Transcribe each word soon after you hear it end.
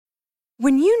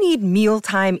When you need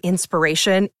mealtime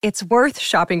inspiration, it's worth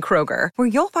shopping Kroger, where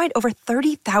you'll find over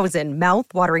 30,000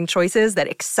 mouth-watering choices that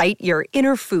excite your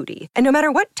inner foodie. And no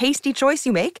matter what tasty choice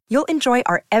you make, you'll enjoy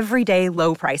our everyday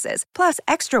low prices, plus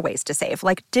extra ways to save,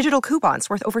 like digital coupons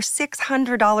worth over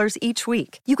 $600 each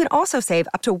week. You can also save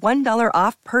up to $1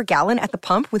 off per gallon at the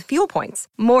pump with fuel points.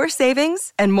 More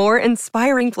savings and more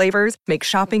inspiring flavors make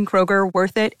shopping Kroger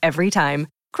worth it every time.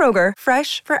 Kroger,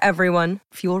 fresh for everyone.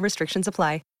 Fuel restrictions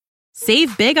apply.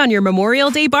 Save big on your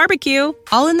Memorial Day barbecue,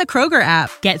 all in the Kroger app.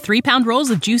 Get 3-pound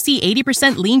rolls of juicy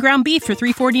 80% lean ground beef for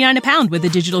 $3.49 a pound with a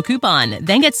digital coupon.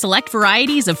 Then get select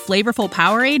varieties of flavorful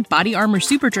Powerade, Body Armor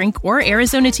Super Drink, or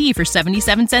Arizona tea for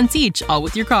 77 cents each, all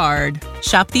with your card.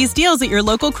 Shop these deals at your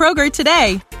local Kroger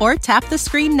today, or tap the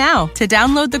screen now to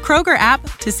download the Kroger app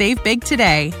to save big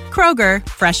today. Kroger,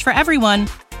 fresh for everyone.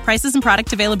 Prices and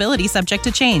product availability subject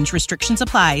to change. Restrictions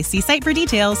apply. See site for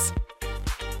details.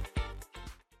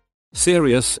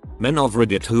 Serious, men of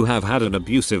Reddit who have had an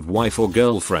abusive wife or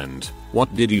girlfriend,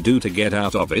 what did you do to get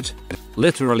out of it?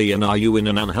 Literally an "Are you in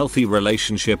an unhealthy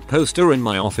relationship" poster in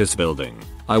my office building.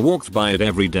 I walked by it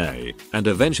every day, and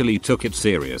eventually took it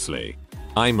seriously.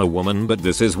 I'm a woman, but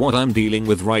this is what I'm dealing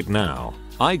with right now.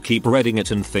 I keep reading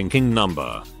it and thinking,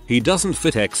 number. He doesn't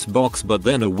fit Xbox, but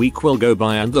then a week will go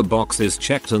by and the box is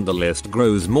checked and the list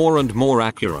grows more and more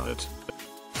accurate.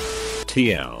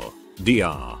 TL.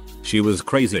 DR. She was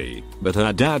crazy, but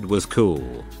her dad was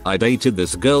cool. I dated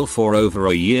this girl for over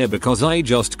a year because I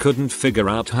just couldn't figure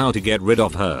out how to get rid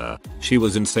of her. She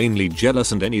was insanely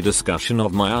jealous, and any discussion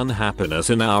of my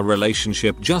unhappiness in our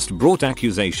relationship just brought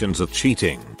accusations of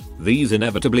cheating. These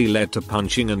inevitably led to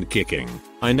punching and kicking.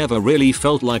 I never really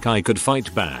felt like I could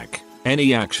fight back.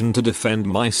 Any action to defend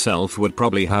myself would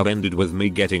probably have ended with me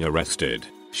getting arrested.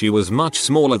 She was much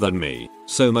smaller than me,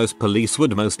 so most police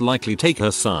would most likely take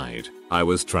her side. I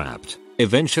was trapped.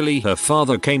 Eventually her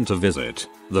father came to visit.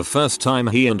 The first time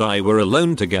he and I were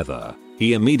alone together,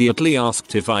 he immediately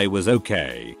asked if I was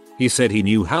okay. He said he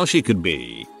knew how she could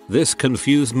be. This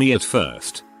confused me at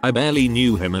first. I barely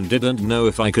knew him and didn't know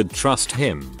if I could trust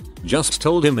him. Just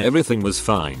told him everything was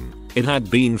fine. It had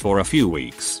been for a few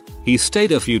weeks. He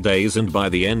stayed a few days, and by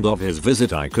the end of his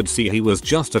visit I could see he was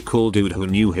just a cool dude who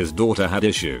knew his daughter had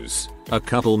issues. A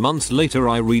couple months later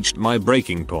I reached my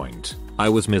breaking point. I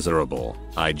was miserable.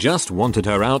 I just wanted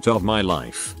her out of my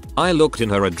life. I looked in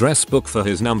her address book for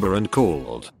his number and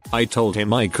called. I told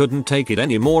him I couldn't take it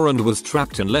anymore and was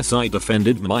trapped unless I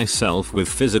defended myself with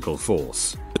physical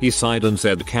force. He sighed and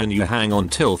said, "Can you hang on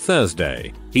till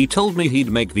Thursday?" He told me he'd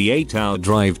make the 8-hour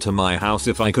drive to my house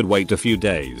if I could wait a few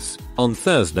days. On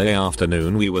Thursday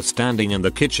afternoon we were standing in the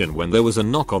kitchen when there was a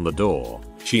knock on the door.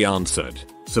 She answered,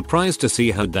 surprised to see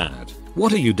her dad.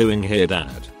 "What are you doing here,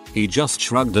 Dad?" He just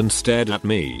shrugged and stared at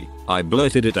me. I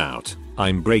blurted it out.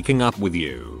 "I'm breaking up with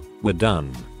you. We're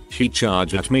done." She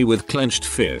charged at me with clenched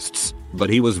fists, but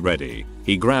he was ready.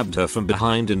 He grabbed her from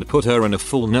behind and put her in a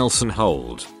full Nelson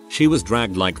hold. She was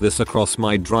dragged like this across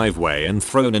my driveway and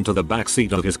thrown into the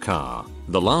backseat of his car.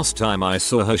 The last time I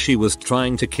saw her she was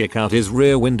trying to kick out his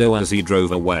rear window as he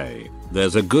drove away.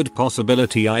 There's a good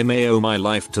possibility I may owe my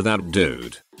life to that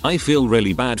dude. I feel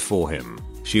really bad for him.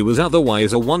 She was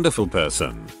otherwise a wonderful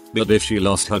person. But if she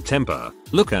lost her temper,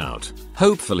 look out.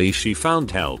 Hopefully she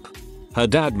found help. Her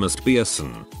dad must be a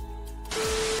son.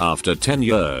 After 10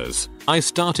 years, I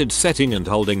started setting and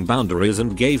holding boundaries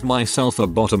and gave myself a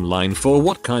bottom line for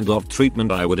what kind of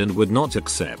treatment I would and would not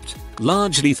accept.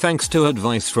 Largely thanks to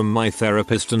advice from my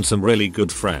therapist and some really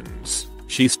good friends.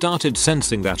 She started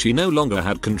sensing that she no longer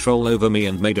had control over me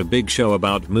and made a big show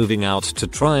about moving out to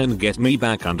try and get me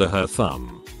back under her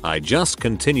thumb. I just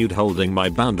continued holding my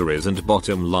boundaries and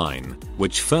bottom line,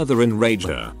 which further enraged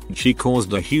her. She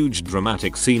caused a huge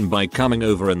dramatic scene by coming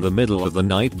over in the middle of the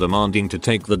night demanding to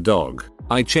take the dog.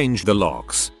 I changed the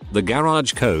locks, the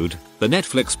garage code, the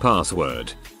Netflix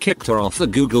password, kicked her off the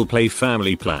Google Play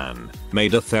family plan,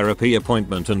 made a therapy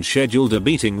appointment and scheduled a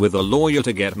meeting with a lawyer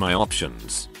to get my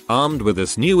options. Armed with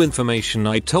this new information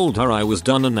I told her I was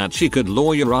done and that she could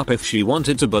lawyer up if she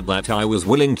wanted to, but that I was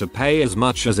willing to pay as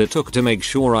much as it took to make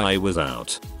sure I was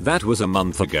out. That was a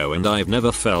month ago and I've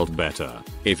never felt better.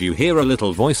 If you hear a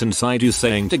little voice inside you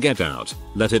saying to get out,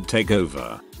 let it take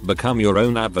over. Become your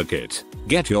own advocate.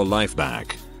 Get your life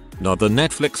back. Not the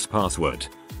Netflix password.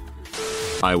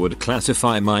 I would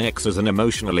classify my ex as an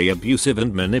emotionally abusive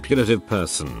and manipulative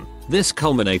person. This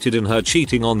culminated in her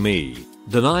cheating on me,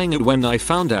 denying it when I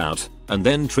found out, and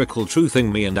then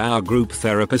trickle-truthing me and our group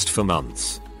therapist for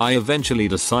months. I eventually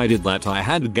decided that I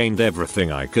had gained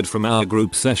everything I could from our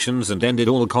group sessions and ended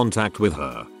all contact with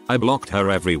her. I blocked her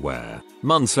everywhere.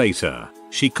 Months later,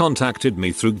 She contacted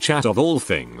me through chat of all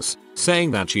things,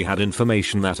 saying that she had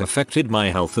information that affected my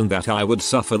health and that I would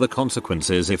suffer the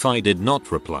consequences if I did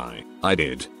not reply. I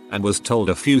did, and was told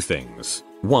a few things.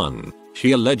 1.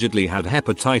 She allegedly had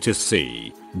hepatitis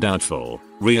C. Doubtful.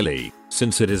 Really,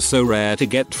 since it is so rare to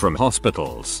get from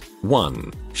hospitals.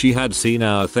 1. She had seen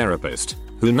our therapist,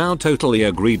 who now totally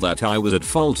agreed that I was at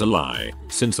fault. A lie,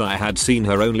 since I had seen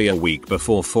her only a week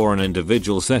before for an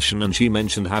individual session and she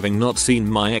mentioned having not seen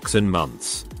my ex in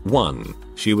months. 1.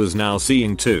 She was now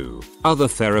seeing 2 other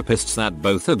therapists that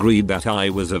both agreed that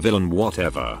I was a villain.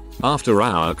 Whatever. After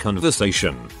our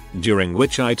conversation, during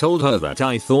which I told her that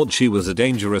I thought she was a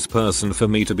dangerous person for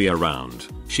me to be around,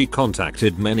 she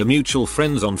contacted many mutual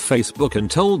friends on Facebook and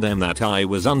told them that I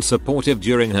was unsupportive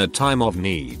during her time of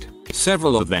need.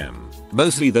 Several of them,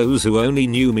 mostly those who only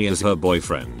knew me as her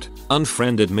boyfriend,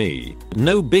 unfriended me.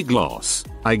 No big loss.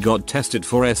 I got tested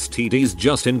for STDs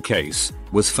just in case,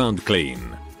 was found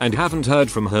clean, and haven't heard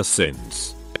from her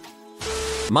since.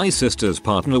 My sister's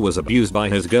partner was abused by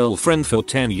his girlfriend for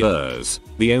 10 years.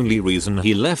 The only reason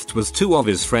he left was 2 of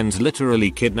his friends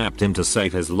literally kidnapped him to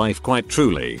save his life. Quite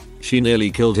truly, she nearly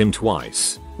killed him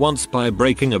twice. Once by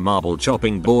breaking a marble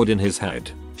chopping board in his head.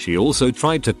 She also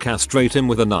tried to castrate him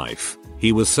with a knife.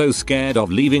 He was so scared of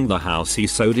leaving the house he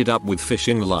sewed it up with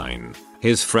fishing line.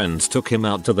 His friends took him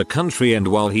out to the country, and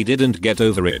while he didn't get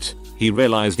over it, he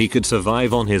realized he could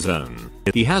survive on his own.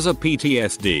 He has a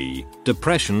PTSD,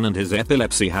 depression, and his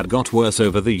epilepsy had got worse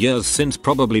over the years since,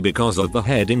 probably because of the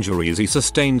head injuries he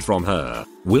sustained from her.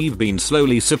 We've been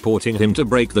slowly supporting him to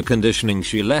break the conditioning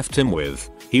she left him with.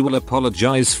 He will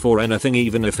apologize for anything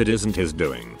even if it isn't his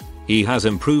doing. He has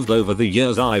improved over the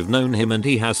years I've known him, and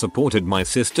he has supported my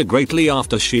sister greatly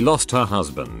after she lost her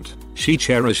husband. She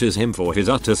cherishes him for his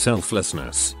utter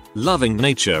selflessness, loving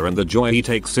nature, and the joy he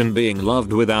takes in being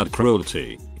loved without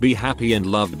cruelty. Be happy and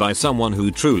loved by someone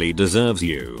who truly deserves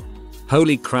you.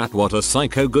 Holy crap, what a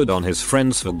psycho. Good on his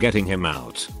friends for getting him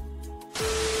out.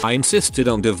 I insisted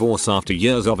on divorce after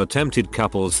years of attempted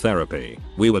couples therapy.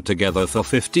 We were together for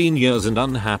 15 years and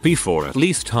unhappy for at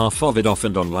least half of it, off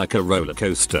and on like a roller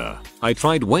coaster. I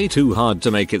tried way too hard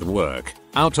to make it work,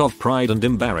 out of pride and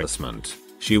embarrassment.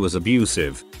 She was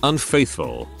abusive,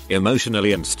 unfaithful,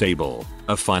 emotionally unstable,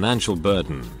 a financial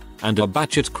burden, and a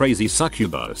batshit crazy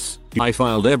succubus. I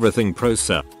filed everything pro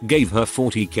se, gave her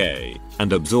 $40k,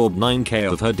 and absorbed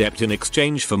 $9k of her debt in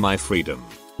exchange for my freedom.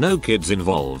 No kids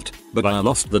involved, but I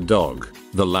lost the dog.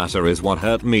 The latter is what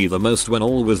hurt me the most when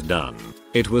all was done.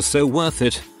 It was so worth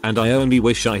it, and I only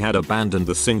wish I had abandoned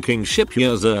the sinking ship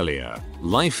years earlier.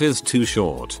 Life is too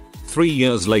short. 3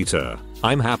 years later,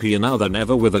 I'm happier now than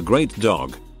ever with a great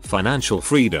dog, financial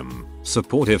freedom,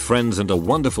 supportive friends, and a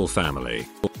wonderful family.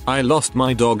 I lost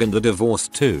my dog in the divorce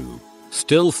too.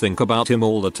 Still think about him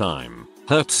all the time.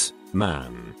 Hurts,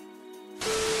 man.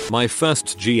 My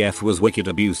first GF was wicked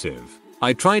abusive.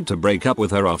 I tried to break up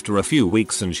with her after a few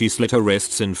weeks and she slit her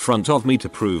wrists in front of me to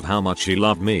prove how much she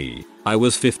loved me. I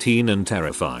was 15 and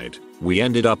terrified. We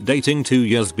ended up dating 2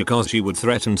 years because she would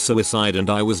threaten suicide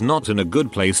and I was not in a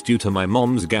good place due to my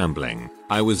mom's gambling.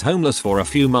 I was homeless for a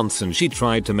few months and she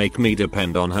tried to make me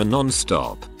depend on her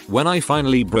non-stop. When I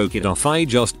finally broke it off, I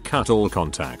just cut all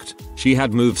contact. She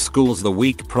had moved schools the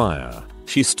week prior.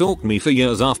 She stalked me for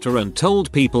years after and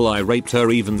told people I raped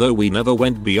her even though we never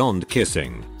went beyond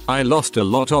kissing. I lost a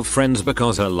lot of friends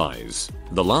because her lies.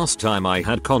 The last time I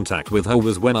had contact with her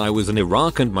was when I was in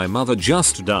Iraq and my mother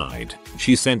just died.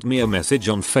 She sent me a message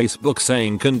on Facebook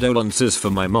saying condolences for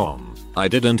my mom. I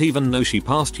didn't even know she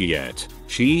passed yet.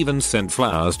 She even sent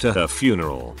flowers to her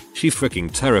funeral. She freaking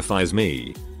terrifies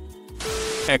me.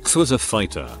 Ex was a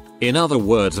fighter. In other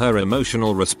words, her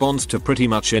emotional response to pretty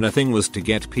much anything was to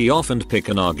get pee off and pick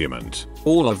an argument.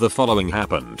 All of the following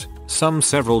happened, some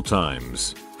several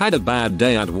times. Had a bad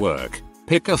day at work,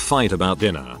 pick a fight about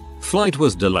dinner, flight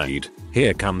was delayed,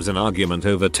 here comes an argument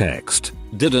over text,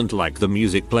 didn't like the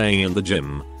music playing in the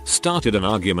gym, started an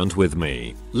argument with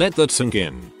me, let that sink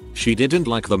in. She didn't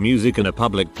like the music in a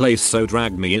public place so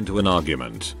dragged me into an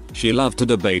argument. She loved to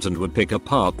debate and would pick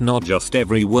apart not just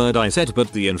every word I said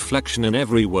but the inflection in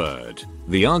every word.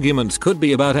 The arguments could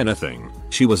be about anything.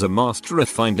 She was a master at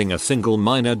finding a single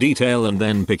minor detail and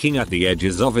then picking at the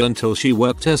edges of it until she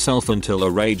worked herself until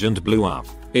a rage and blew up.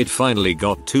 It finally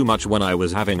got too much when I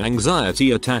was having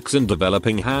anxiety attacks and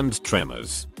developing hand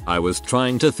tremors. I was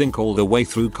trying to think all the way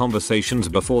through conversations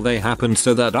before they happened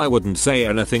so that I wouldn't say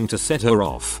anything to set her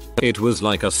off. It was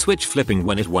like a switch flipping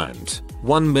when it went.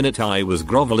 1 minute I was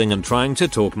groveling and trying to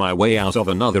talk my way out of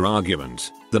another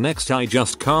argument. The next I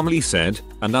just calmly said,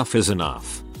 enough is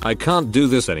enough. I can't do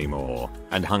this anymore,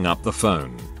 and hung up the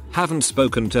phone. Haven't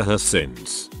spoken to her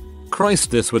since.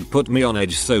 Christ, this would put me on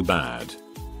edge so bad.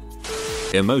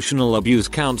 Emotional abuse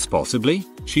counts possibly?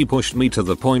 She pushed me to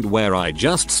the point where I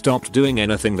just stopped doing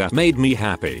anything that made me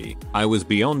happy. I was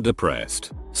beyond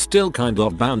depressed. Still kind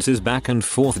of bounces back and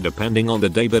forth depending on the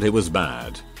day, but it was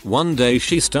bad. One day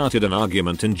she started an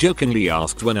argument and jokingly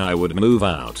asked when I would move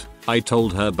out. I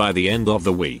told her by the end of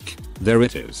the week. There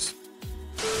it is.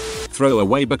 Throw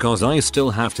away because I still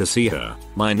have to see her.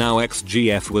 My now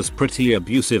ex-GF was pretty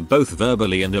abusive both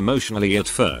verbally and emotionally at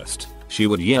first. She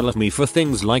would yell at me for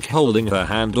things like holding her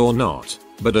hand or not.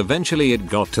 But eventually it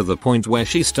got to the point where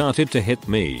she started to hit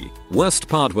me. Worst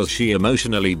part was she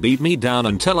emotionally beat me down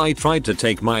until I tried to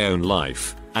take my own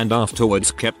life. And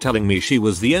afterwards kept telling me she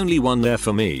was the only one there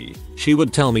for me. She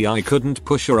would tell me I couldn't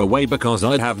push her away because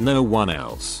I'd have no one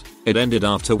else. It ended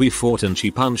after we fought and she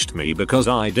punched me because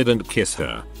I didn't kiss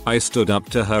her. I stood up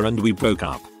to her and we broke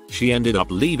up. She ended up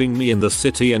leaving me in the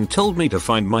city and told me to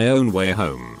find my own way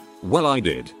home. Well, I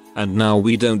did. And now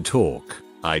we don't talk.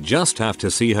 I just have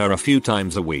to see her a few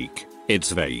times a week.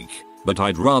 It's vague, but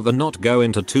I'd rather not go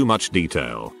into too much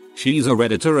detail. She's a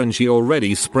Redditor and she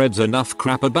already spreads enough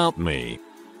crap about me.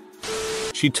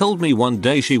 She told me one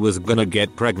day she was gonna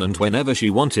get pregnant whenever she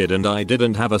wanted and I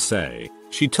didn't have a say.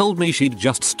 She told me she'd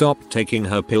just stop taking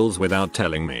her pills without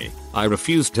telling me. I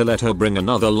refused to let her bring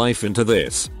another life into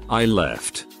this. I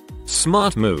left.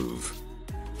 Smart move.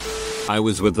 I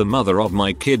was with the mother of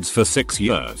my kids for 6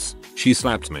 years. She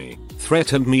slapped me,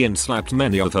 threatened me and slapped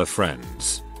many of her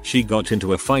friends. She got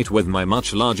into a fight with my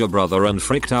much larger brother and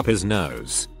fricked up his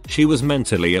nose. She was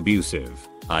mentally abusive.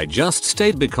 I just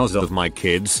stayed because of my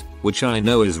kids, which I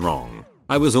know is wrong.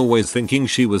 I was always thinking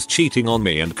she was cheating on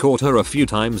me and caught her a few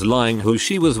times lying who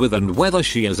she was with and whether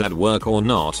she is at work or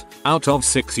not. Out of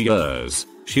 6 years,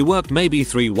 she worked maybe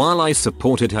 3 while I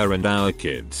supported her and our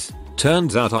kids.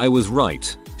 Turns out I was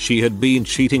right. She had been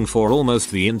cheating for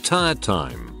almost the entire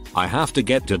time. I have to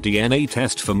get a DNA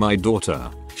test for my daughter.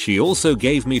 She also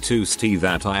gave me 2 STI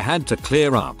that I had to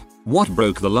clear up. What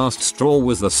broke the last straw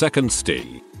was the second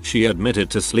STI. She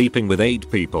admitted to sleeping with 8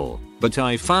 people, but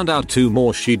I found out 2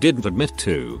 more she didn't admit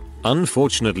to.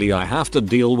 Unfortunately, I have to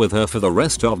deal with her for the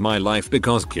rest of my life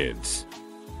because kids.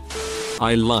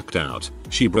 I lucked out.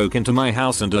 She broke into my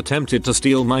house and attempted to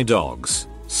steal my dogs,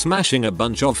 smashing a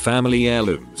bunch of family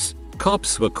heirlooms.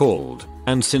 Cops were called,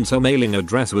 and since her mailing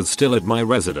address was still at my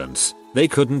residence, they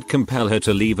couldn't compel her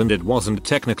to leave and it wasn't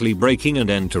technically breaking and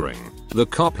entering. The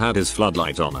cop had his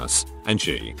floodlight on us, and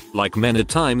she, like many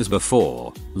times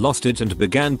before, lost it and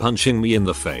began punching me in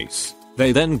the face.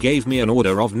 They then gave me an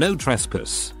order of no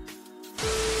trespass.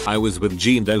 I was with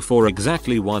Jean Doe for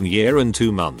exactly 1 year and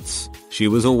 2 months. She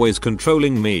was always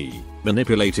controlling me,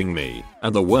 manipulating me,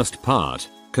 and the worst part,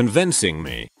 convincing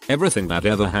me. Everything that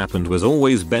ever happened was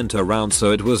always bent around,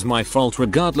 so it was my fault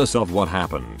regardless of what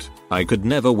happened. I could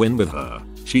never win with her.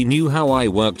 She knew how I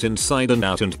worked inside and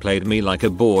out and played me like a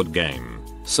board game.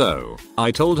 So,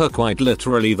 I told her quite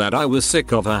literally that I was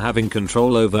sick of her having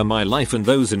control over my life and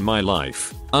those in my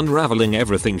life, unraveling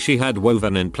everything she had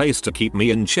woven in place to keep me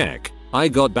in check. I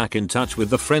got back in touch with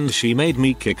the friends she made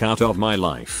me kick out of my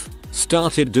life.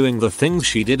 Started doing the things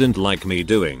she didn't like me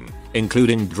doing,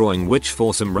 including drawing, which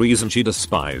for some reason she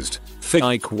despised.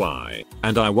 Like why?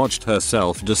 And I watched her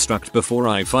self-destruct before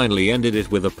I finally ended it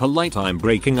with a polite "I'm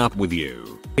breaking up with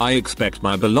you. I expect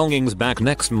my belongings back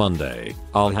next Monday.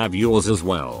 I'll have yours as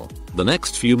well." The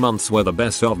next few months were the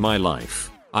best of my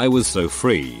life. I was so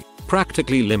free,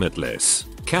 practically limitless.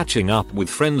 Catching up with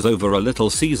friends over a Little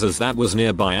Caesars that was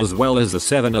nearby as well as a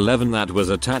 7-Eleven that was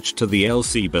attached to the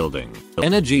LC building.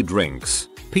 Energy drinks,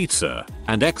 pizza,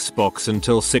 and Xbox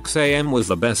until 6 AM was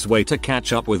the best way to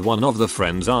catch up with one of the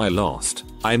friends I lost.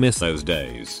 I miss those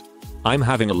days. I'm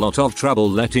having a lot of trouble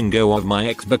letting go of my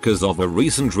ex because of a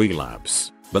recent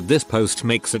relapse, but this post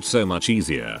makes it so much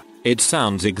easier. It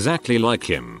sounds exactly like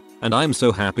him, and I'm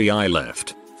so happy I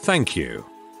left. Thank you.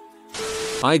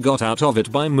 I got out of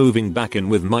it by moving back in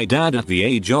with my dad at the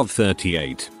age of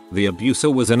 38. The abuser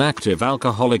was an active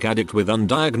alcoholic addict with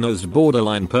undiagnosed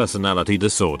borderline personality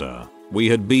disorder. We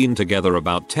had been together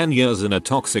about 10 years in a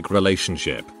toxic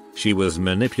relationship. She was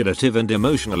manipulative and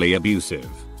emotionally abusive.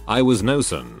 I was no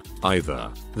son,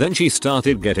 either. Then she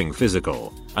started getting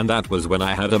physical, and that was when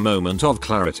I had a moment of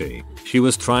clarity. She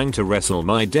was trying to wrestle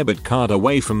my debit card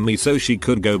away from me so she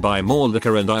could go buy more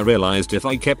liquor, and I realized if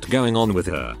I kept going on with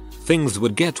her, things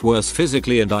would get worse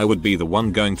physically and I would be the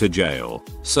one going to jail.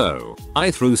 So, I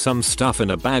threw some stuff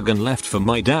in a bag and left for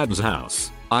my dad's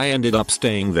house. I ended up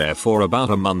staying there for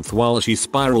about a month while she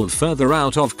spiraled further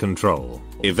out of control.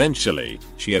 Eventually,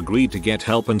 she agreed to get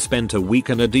help and spent a week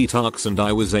in a detox and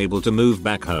I was able to move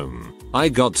back home. I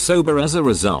got sober as a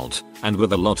result, and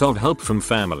with a lot of help from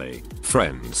family,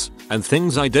 friends, and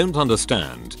things I don't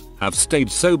understand, have stayed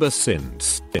sober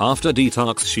since. After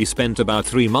detox she spent about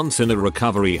 3 months in a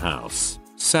recovery house.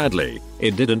 Sadly,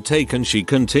 it didn't take and she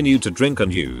continued to drink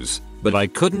and use, but I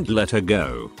couldn't let her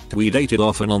go. We dated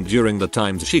off and on during the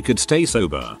times she could stay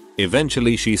sober.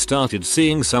 Eventually she started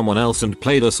seeing someone else and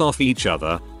played us off each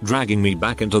other, dragging me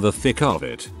back into the thick of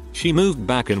it. She moved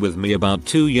back in with me about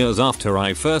 2 years after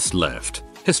I first left.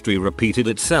 History repeated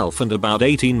itself and about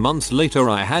 18 months later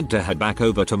I had to head back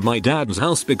over to my dad's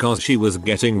house because she was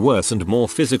getting worse and more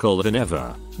physical than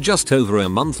ever. Just over a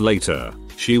month later,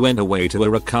 she went away to a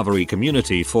recovery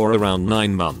community for around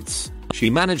 9 months.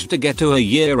 She managed to get to a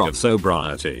year of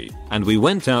sobriety, and we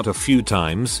went out a few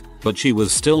times, but she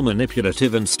was still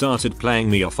manipulative and started playing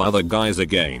me off other guys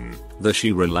again.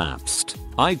 She relapsed.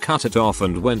 I cut it off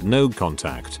and went no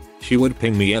contact. She would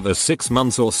ping me every 6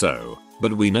 months or so,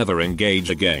 but we never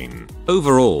engaged again.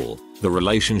 Overall, the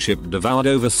relationship devoured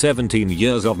over 17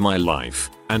 years of my life,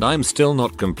 and I'm still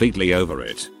not completely over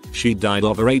it. She died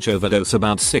of a H overdose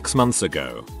about 6 months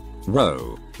ago.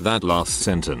 Whoa, that last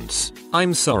sentence.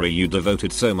 I'm sorry you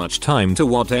devoted so much time to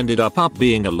what ended up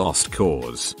being a lost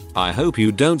cause. I hope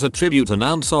you don't attribute an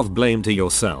ounce of blame to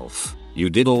yourself. You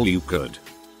did all you could.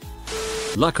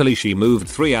 Luckily she moved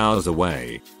 3 hours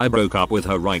away. I broke up with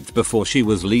her right before she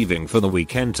was leaving for the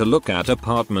weekend to look at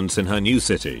apartments in her new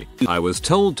city. I was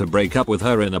told to break up with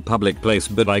her in a public place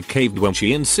but I caved when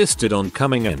she insisted on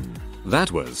coming in.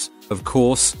 That was, of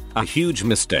course, a huge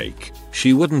mistake.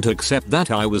 She wouldn't accept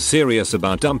that I was serious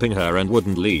about dumping her and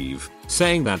wouldn't leave,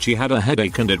 saying that she had a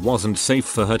headache and it wasn't safe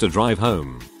for her to drive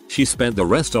home. She spent the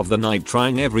rest of the night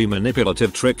trying every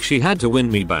manipulative trick she had to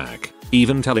win me back,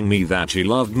 even telling me that she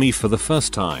loved me for the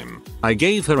first time. I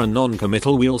gave her a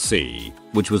non-committal "we'll see,"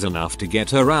 which was enough to get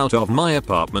her out of my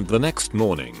apartment the next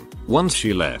morning. Once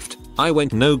she left, I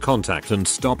went no contact and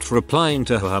stopped replying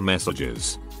to her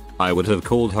messages. I would have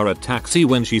called her a taxi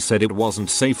when she said it wasn't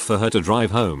safe for her to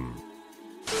drive home.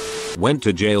 Went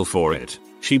to jail for it.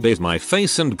 She bit my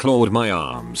face and clawed my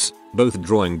arms, both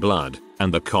drawing blood,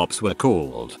 and the cops were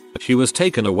called. She was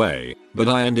taken away, but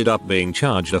I ended up being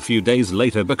charged a few days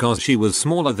later because she was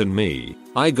smaller than me.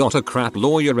 I got a crap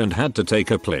lawyer and had to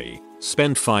take a plea.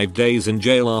 Spent 5 days in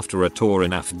jail after a tour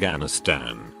in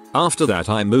Afghanistan. After that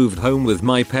I moved home with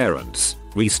my parents,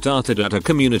 restarted at a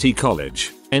community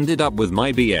college, ended up with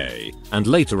my BA, and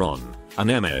later on, an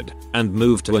MEd, and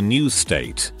moved to a new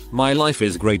state. My life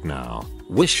is great now.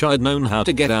 Wish I'd known how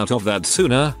to get out of that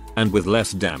sooner, and with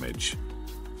less damage.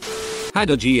 Had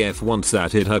a GF once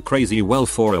that hit her crazy well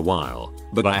for a while,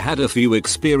 but I had a few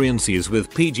experiences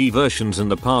with PG versions in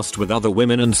the past with other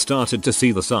women and started to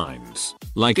see the signs.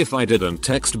 Like if I didn't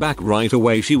text back right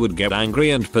away she would get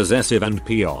angry and possessive and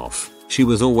pee off. She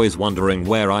was always wondering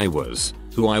where I was,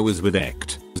 who I was with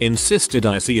ect. Insisted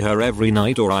I see her every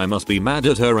night or I must be mad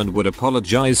at her and would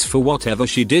apologize for whatever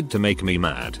she did to make me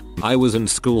mad. I was in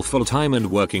school full time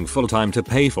and working full time to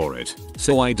pay for it,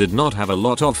 so I did not have a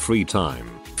lot of free time.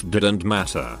 Didn't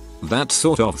matter. That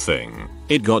sort of thing.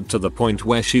 It got to the point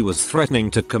where she was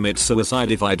threatening to commit suicide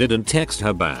if I didn't text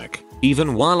her back,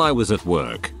 even while I was at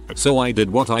work. So I did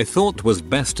what I thought was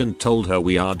best and told her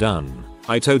we are done.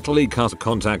 I totally cut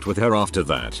contact with her after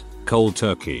that. Cold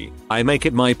turkey. I make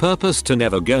it my purpose to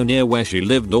never go near where she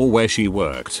lived or where she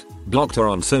worked. Blocked her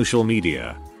on social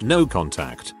media. No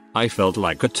contact. I felt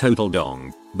like a total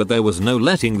dong. But there was no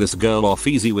letting this girl off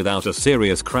easy without a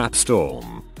serious crap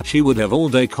storm. She would have all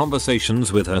day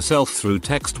conversations with herself through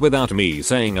text without me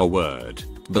saying a word.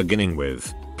 Beginning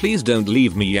with, "Please don't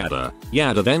leave me yada,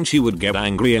 yada." Then she would get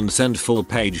angry and send full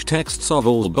page texts of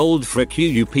all bold "frick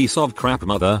you piece of crap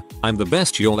mother, I'm the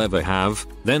best you'll ever have."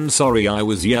 Then "sorry I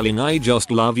was yelling, I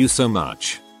just love you so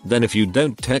much." Then "if you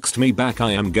don't text me back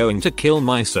I am going to kill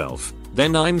myself."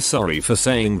 Then "I'm sorry for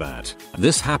saying that."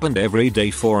 This happened every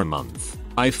day for a month.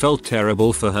 I felt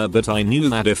terrible for her but I knew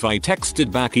that if I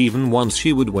texted back even once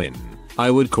she would win. I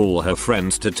would call her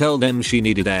friends to tell them she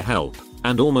needed their help,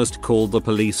 and almost called the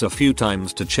police a few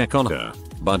times to check on her.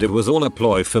 But it was all a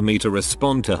ploy for me to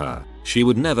respond to her. She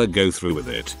would never go through with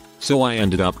it. So I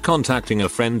ended up contacting a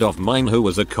friend of mine who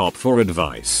was a cop for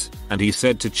advice, and he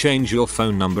said to change your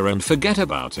phone number and forget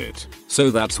about it.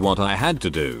 So that's what I had to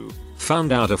do.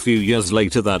 Found out a few years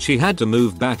later that she had to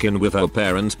move back in with her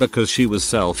parents because she was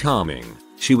self-harming.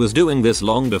 She was doing this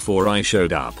long before I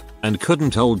showed up, and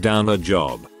couldn't hold down her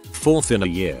job. 4th in a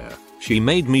year. She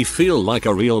made me feel like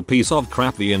a real piece of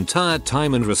crap the entire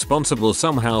time and responsible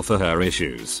somehow for her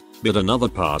issues. But another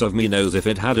part of me knows if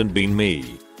it hadn't been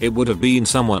me, it would have been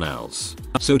someone else.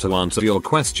 So to answer your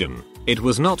question, it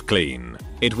was not clean,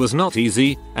 it was not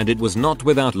easy, and it was not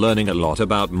without learning a lot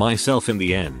about myself in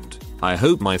the end. I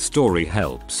hope my story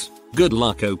helps. Good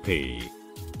luck, OP.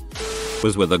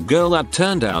 Was with a girl that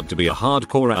turned out to be a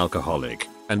hardcore alcoholic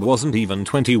and wasn't even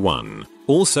 21.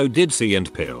 Also did C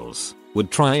and pills. Would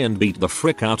try and beat the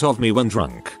frick out of me when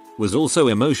drunk. Was also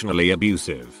emotionally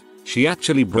abusive. She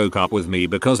actually broke up with me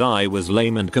because I was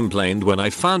lame and complained when I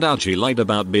found out she lied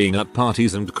about being at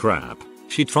parties and crap.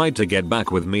 She tried to get back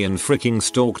with me and freaking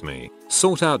stalked me,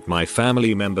 sought out my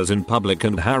family members in public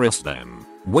and harassed them.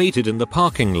 Waited in the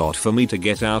parking lot for me to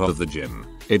get out of the gym.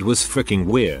 It was freaking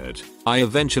weird. I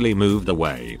eventually moved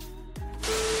away.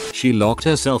 She locked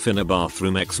herself in a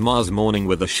bathroom Xmas morning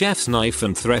with a chef's knife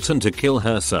and threatened to kill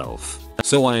herself.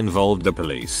 So I involved the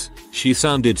police. She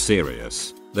sounded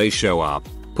serious. They show up,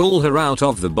 pull her out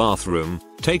of the bathroom,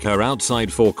 take her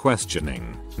outside for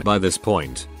questioning. By this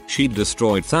point, she'd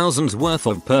destroyed thousands worth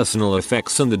of personal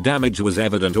effects and the damage was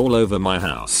evident all over my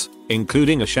house,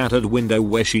 including a shattered window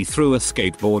where she threw a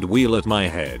skateboard wheel at my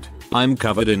head. I'm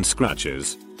covered in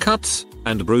scratches, cuts,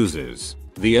 and bruises.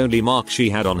 The only mark she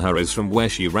had on her is from where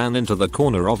she ran into the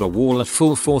corner of a wall at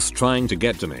full force trying to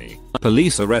get to me.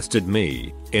 Police arrested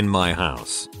me, in my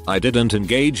house. I didn't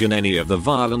engage in any of the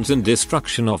violence and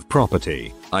destruction of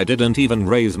property. I didn't even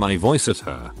raise my voice at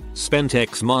her. Spent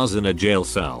Xmas in a jail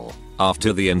cell.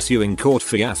 After the ensuing court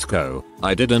fiasco,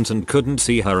 I didn't and couldn't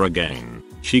see her again.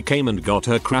 She came and got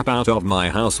her crap out of my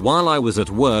house while I was at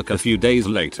work a few days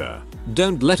later.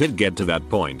 Don't let it get to that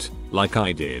point, like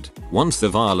I did. Once the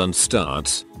violence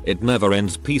starts, it never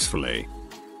ends peacefully.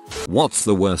 What's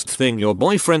the worst thing your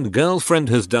boyfriend girlfriend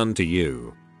has done to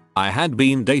you? I had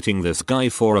been dating this guy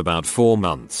for about 4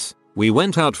 months. We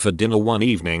went out for dinner one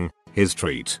evening, his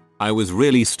treat. I was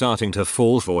really starting to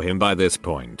fall for him by this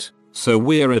point. So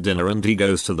we're at dinner and he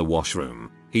goes to the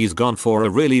washroom. He's gone for a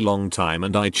really long time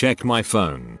and I check my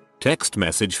phone. Text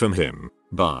message from him.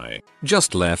 Bye.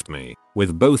 Just left me.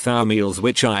 With both our meals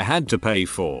which I had to pay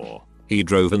for. He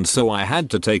drove and so I had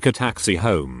to take a taxi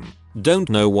home. Don't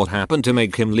know what happened to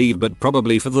make him leave but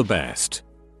probably for the best.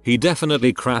 He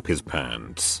definitely crap his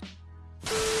pants.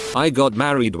 I got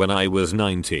married when I was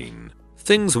 19.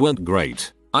 Things weren't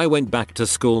great. I went back to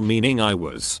school meaning I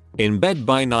was in bed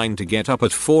by 9 to get up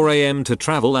at 4 AM to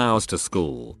travel hours to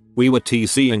school. We were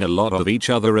TCing a lot of each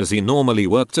other as he normally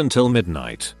worked until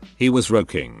midnight. He was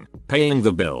working, paying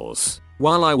the bills,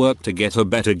 while I worked to get a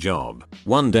better job.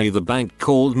 One day the bank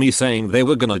called me saying they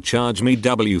were gonna charge me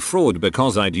fraud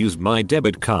because I'd used my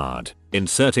debit card,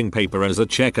 inserting paper as a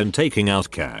check and taking out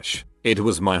cash. It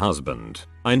was my husband.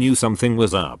 I knew something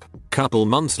was up. Couple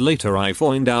months later I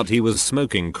found out he was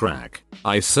smoking crack.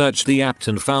 I searched the app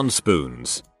and found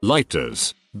spoons,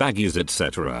 lighters, baggies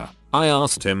etc. I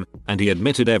asked him, and he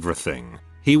admitted everything.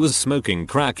 He was smoking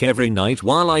crack every night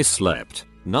while I slept.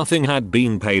 Nothing had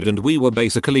been paid and we were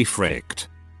basically fricked.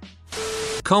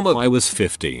 I was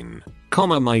 15.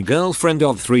 My girlfriend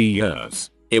of 3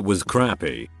 years. It was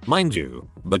crappy, mind you,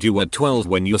 but you were 12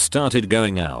 when you started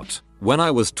going out. When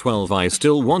I was 12 I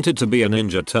still wanted to be a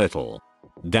Ninja Turtle.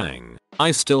 Dang,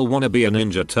 I still wanna be a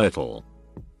Ninja Turtle.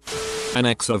 An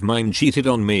ex of mine cheated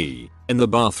on me, in the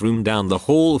bathroom down the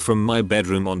hall from my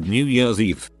bedroom on New Year's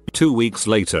Eve. 2 weeks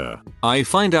later, I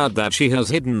find out that she has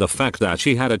hidden the fact that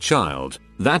she had a child,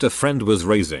 that a friend was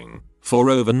raising, for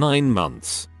over 9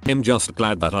 months. I'm just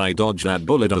glad that I dodged that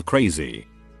bullet of crazy.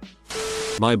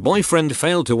 My boyfriend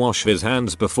failed to wash his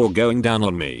hands before going down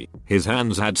on me. His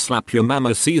hands had slap your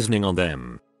mama seasoning on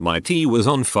them. My tea was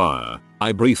on fire.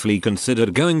 I briefly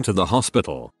considered going to the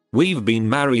hospital. We've been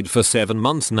married for 7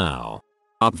 months now.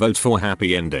 Upvote for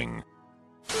happy ending.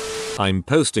 I'm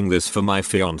posting this for my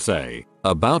fiance.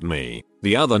 About me.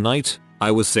 The other night,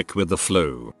 I was sick with the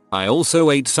flu. I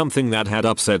also ate something that had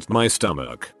upset my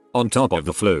stomach. On top of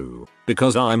the flu.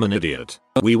 Because I'm an idiot.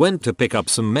 We went to pick up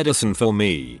some medicine for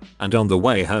me, and on the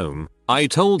way home, I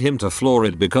told him to floor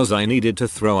it because I needed to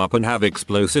throw up and have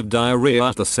explosive diarrhea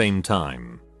at the same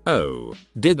time. Oh,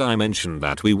 did I mention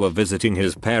that we were visiting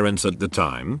his parents at the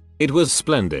time? It was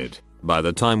splendid. By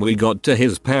the time we got to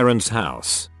his parents'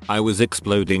 house, I was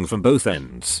exploding from both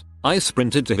ends. I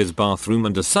sprinted to his bathroom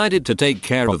and decided to take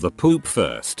care of the poop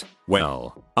first.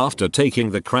 Well, after taking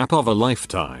the crap of a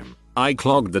lifetime, I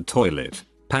clogged the toilet.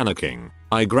 Panicking,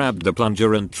 I grabbed the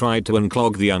plunger and tried to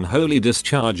unclog the unholy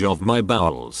discharge of my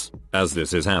bowels. As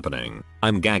this is happening,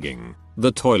 I'm gagging.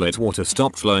 The toilet water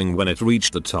stopped flowing when it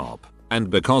reached the top. And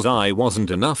because I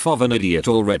wasn't enough of an idiot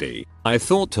already, I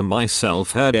thought to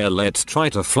myself, hey there, let's try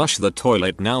to flush the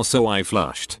toilet now, so I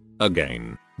flushed.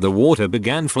 Again. The water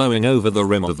began flowing over the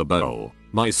rim of the bowl.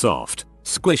 My soft,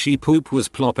 squishy poop was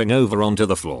plopping over onto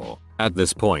the floor. At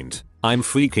this point, I'm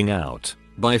freaking out.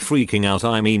 By freaking out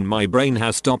I mean my brain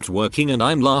has stopped working and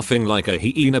I'm laughing like a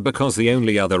hyena because the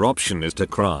only other option is to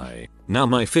cry. Now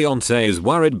my fiance is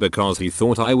worried because he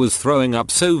thought I was throwing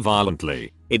up so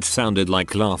violently, it sounded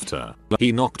like laughter.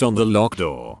 He knocked on the locked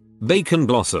door. Bacon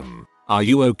Blossom, are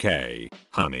you okay,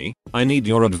 honey? I need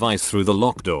your advice through the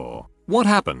locked door. What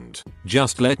happened?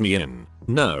 Just let me in.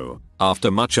 No.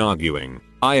 After much arguing,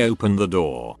 I open the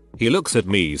door. He looks at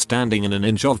me standing in an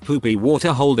inch of poopy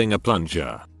water holding a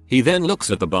plunger. He then looks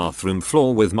at the bathroom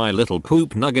floor with my little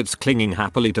poop nuggets clinging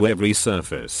happily to every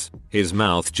surface. His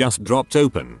mouth just dropped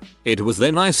open. It was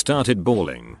then I started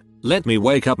bawling. Let me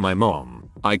wake up my mom.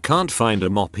 I can't find a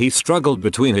mop. He struggled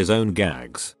between his own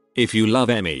gags. If you love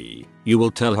Emmy, you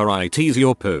will tell her I tease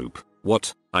your poop.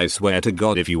 What? I swear to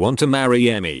God, if you want to marry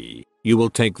Emmy, you will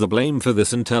take the blame for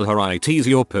this and tell her I tease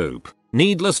your poop.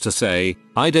 Needless to say,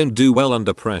 I don't do well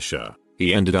under pressure.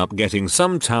 He ended up getting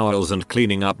some towels and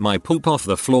cleaning up my poop off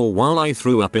the floor while I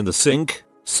threw up in the sink,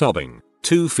 sobbing,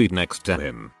 2 feet next to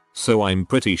him. So I'm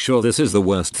pretty sure this is the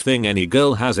worst thing any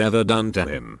girl has ever done to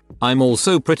him. I'm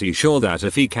also pretty sure that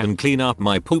if he can clean up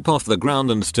my poop off the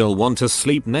ground and still want to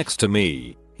sleep next to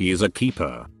me, he is a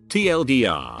keeper.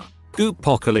 TLDR.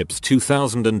 Goopocalypse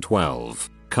 2012.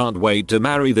 Can't wait to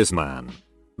marry this man.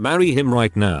 Marry him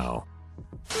right now.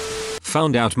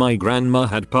 Found out my grandma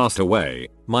had passed away,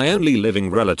 my only living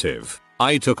relative.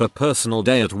 I took a personal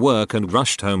day at work and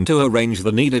rushed home to arrange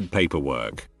the needed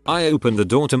paperwork. I opened the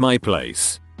door to my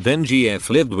place. Then GF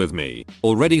lived with me,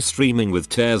 already streaming with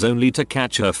tears only to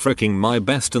catch her fricking my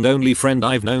best and only friend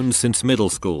I've known since middle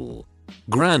school.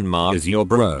 Grandma is your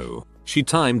bro. She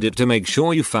timed it to make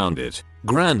sure you found it.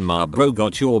 Grandma bro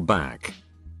got your back.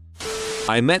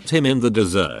 I met him in the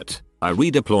desert. I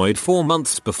redeployed 4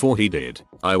 months before he did.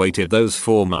 I waited those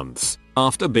 4 months.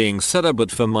 After being set up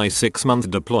for my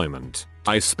 6-month deployment,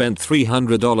 I spent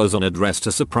 $300 on a dress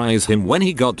to surprise him when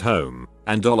he got home,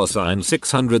 and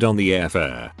 $600 on the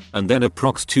airfare, and then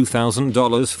approx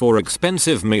 $2,000 for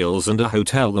expensive meals and a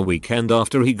hotel the weekend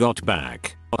after he got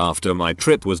back. After my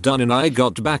trip was done and I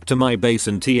got back to my base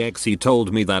in TX, he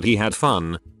told me that he had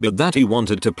fun, but that he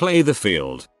wanted to play the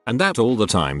field, and that all the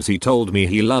times he told me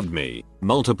he loved me,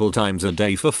 multiple times a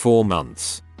day for 4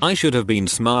 months. I should have been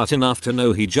smart enough to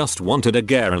know he just wanted a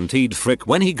guaranteed frick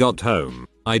when he got home.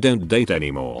 I don't date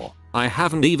anymore. I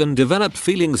haven't even developed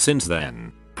feelings since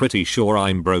then. Pretty sure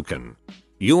I'm broken.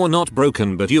 You're not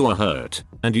broken, but you are hurt,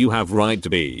 and you have right to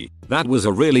be. That was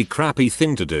a really crappy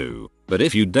thing to do. But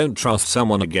if you don't trust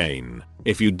someone again,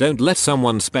 if you don't let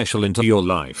someone special into your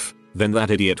life, then that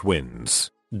idiot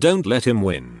wins. Don't let him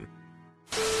win.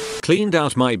 Cleaned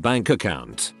out my bank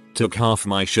account, took half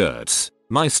my shirts,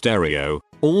 my stereo,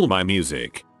 all my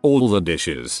music, all the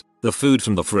dishes, the food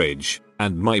from the fridge,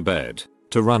 and my bed,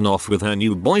 to run off with her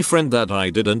new boyfriend that I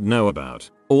didn't know about,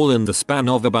 all in the span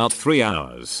of about 3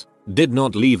 hours. Did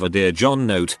not leave a Dear John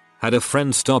note, had a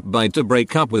friend stop by to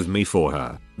break up with me for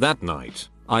her. That night,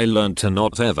 I learned to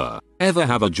not ever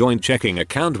have a joint checking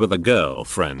account with a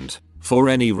girlfriend, for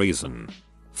any reason.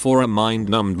 For a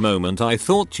mind-numbed moment I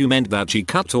thought you meant that she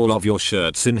cut all of your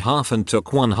shirts in half and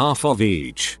took one half of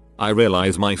each. I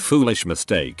realize my foolish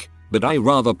mistake, but I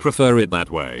rather prefer it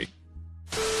that way.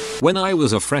 When I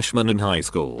was a freshman in high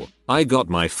school, I got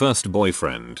my first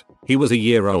boyfriend. He was a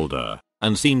year older,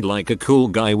 and seemed like a cool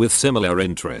guy with similar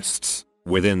interests.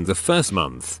 Within the first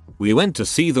month, we went to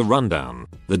see The Rundown.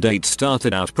 The date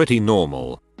started out pretty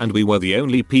normal, and we were the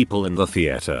only people in the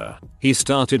theater. He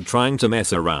started trying to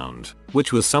mess around,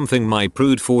 which was something my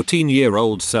prude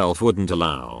 14-year-old self wouldn't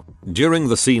allow. During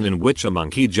the scene in which a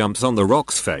monkey jumps on the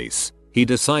rock's face, he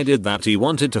decided that he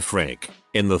wanted to frick.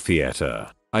 In the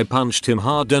theater, I punched him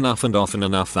hard enough and often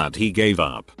enough that he gave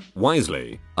up.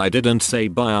 Wisely, I didn't say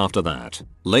bye after that.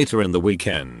 Later in the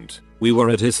weekend, we were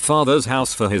at his father's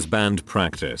house for his band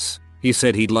practice. He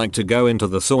said he'd like to go into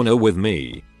the sauna with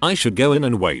me. I should go in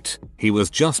and wait. He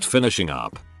was just finishing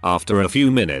up. After a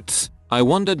few minutes, I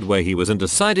wondered where he was and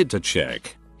decided to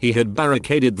check. He had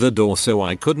barricaded the door so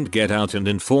I couldn't get out and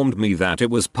informed me that it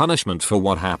was punishment for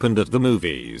what happened at the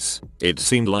movies. It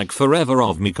seemed like forever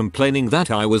of me complaining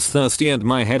that I was thirsty and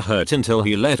my head hurt until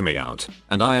he let me out,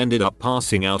 and I ended up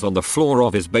passing out on the floor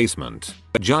of his basement.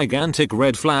 A gigantic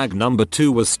red flag number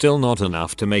 2 was still not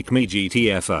enough to make me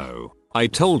GTFO. I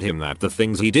told him that the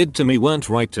things he did to me weren't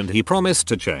right and he promised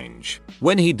to change.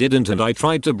 When he didn't and I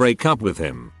tried to break up with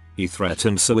him, he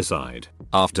threatened suicide.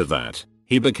 After that,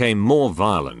 He became more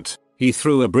violent. He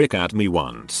threw a brick at me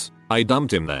once. I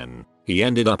dumped him then. He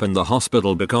ended up in the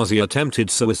hospital because he attempted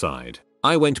suicide.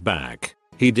 I went back.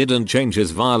 He didn't change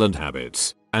his violent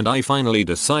habits. And I finally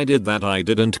decided that I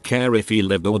didn't care if he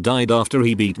lived or died after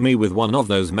he beat me with one of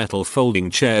those metal folding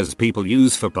chairs people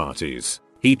use for parties.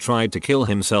 He tried to kill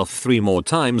himself 3 more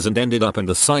times and ended up in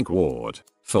the psych ward.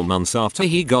 For months after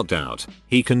he got out,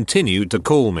 he continued to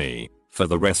call me. For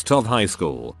the rest of high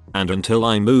school, and until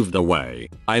I moved away,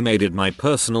 I made it my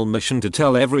personal mission to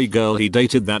tell every girl he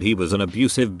dated that he was an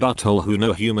abusive butthole who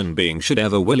no human being should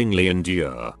ever willingly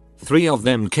endure. 3 of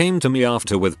them came to me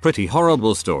after with pretty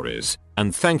horrible stories,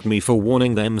 and thanked me for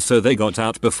warning them so they got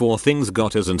out before things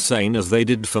got as insane as they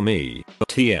did for me.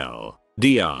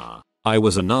 TLDR. I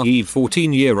was a naive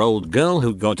 14-year-old girl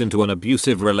who got into an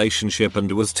abusive relationship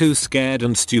and was too scared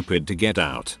and stupid to get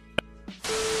out.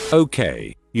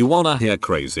 Okay, you wanna hear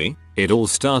crazy? It all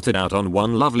started out on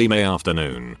one lovely May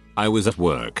afternoon. I was at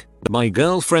work. My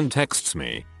girlfriend texts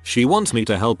me. She wants me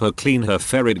to help her clean her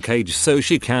ferret cage so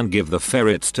she can give the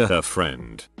ferrets to her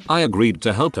friend. I agreed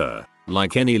to help her,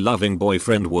 like any loving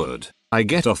boyfriend would. I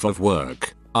get off of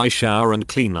work. I shower and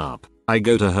clean up. I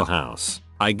go to her house.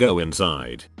 I go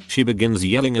inside. She begins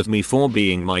yelling at me for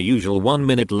being my usual 1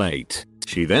 minute late.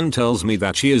 She then tells me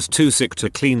that she is too sick to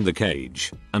clean the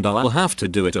cage, and I'll have to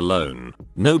do it alone.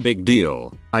 No big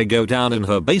deal. I go down in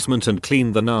her basement and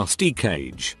clean the nasty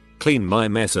cage, clean my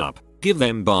mess up, give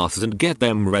them baths and get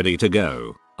them ready to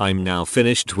go. I'm now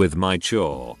finished with my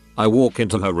chore. I walk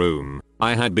into her room.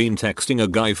 I had been texting a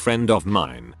guy friend of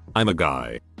mine. I'm a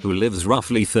guy who lives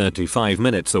roughly 35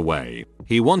 minutes away.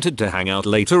 He wanted to hang out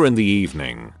later in the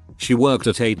evening. She worked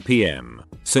at 8 PM.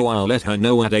 So I'll let her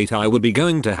know at 8 I would be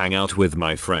going to hang out with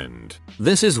my friend.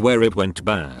 This is where it went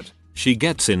bad. She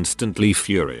gets instantly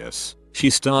furious.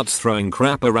 She starts throwing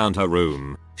crap around her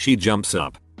room. She jumps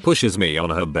up, pushes me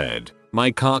on her bed. My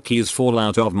car keys fall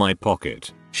out of my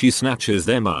pocket. She snatches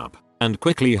them up and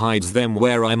quickly hides them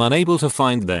where I'm unable to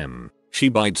find them. She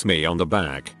bites me on the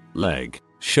back, leg,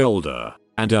 shoulder,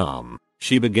 and arm.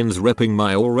 She begins ripping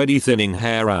my already thinning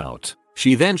hair out.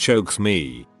 She then chokes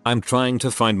me. I'm trying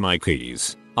to find my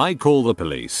keys. I call the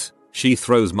police. She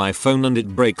throws my phone and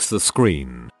it breaks the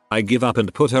screen. I give up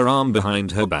and put her arm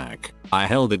behind her back. I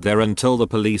held it there until the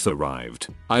police arrived.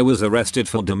 I was arrested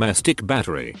for domestic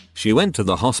battery. She went to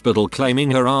the hospital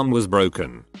claiming her arm was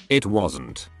broken. It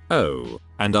wasn't. Oh,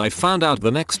 and I found out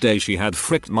the next day she had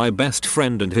fricked my best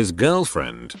friend and his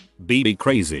girlfriend. BB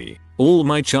crazy. All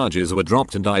my charges were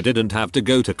dropped and I didn't have to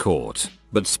go to court.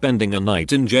 But spending a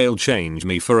night in jail changed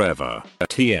me forever.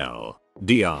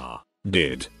 TLDR.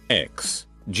 Did X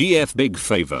GF big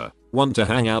favor. Want to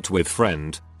hang out with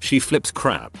friend. She flips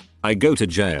crap. I go to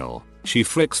jail. She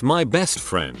fricks my best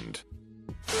friend.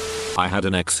 I had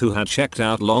an ex who had checked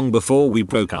out long before we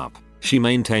broke up. She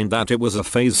maintained that it was a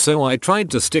phase, so I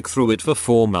tried to stick through it for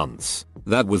 4 months.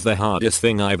 That was the hardest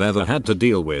thing I've ever had to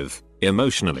deal with,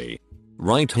 emotionally.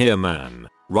 Right here man.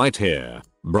 Right here,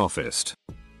 brofist.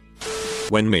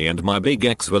 When me and my big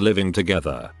ex were living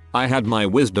together, I had my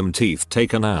wisdom teeth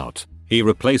taken out. He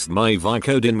replaced my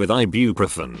Vicodin with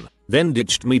ibuprofen, then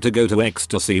ditched me to go to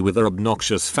ecstasy with an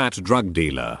obnoxious fat drug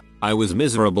dealer. I was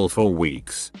miserable for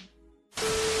weeks.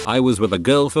 I was with a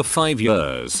girl for 5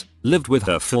 years, lived with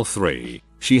her for 3.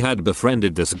 She had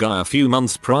befriended this guy a few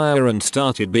months prior and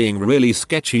started being really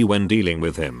sketchy when dealing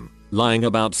with him, lying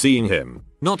about seeing him,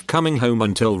 not coming home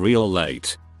until real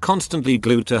late, constantly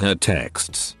glued to her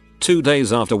texts. 2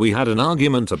 days after we had an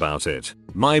argument about it,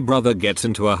 my brother gets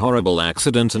into a horrible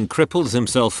accident and cripples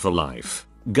himself for life.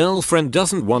 Girlfriend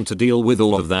doesn't want to deal with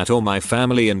all of that or my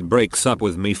family and breaks up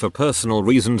with me for personal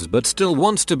reasons but still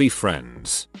wants to be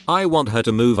friends. I want her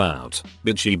to move out,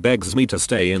 but she begs me to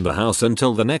stay in the house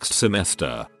until the next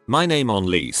semester, my name on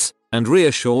lease, and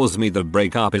reassures me the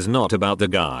breakup is not about the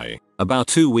guy. About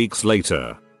 2 weeks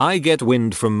later, I get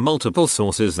wind from multiple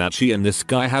sources that she and this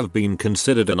guy have been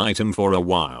considered an item for a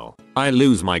while. I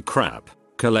lose my crap,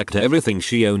 collect everything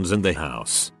she owns in the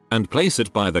house, and place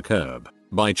it by the curb.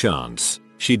 By chance,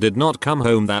 she did not come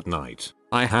home that night.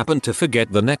 I happened to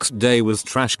forget the next day was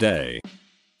trash day.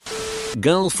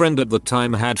 Girlfriend at the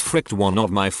time had fricked one of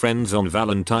my friends on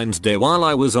Valentine's Day while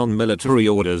I was on military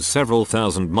orders several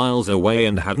thousand miles away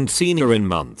and hadn't seen her in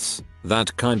months.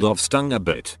 That kind of stung a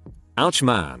bit. Ouch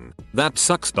man, that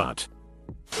sucks but.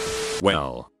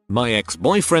 Well, my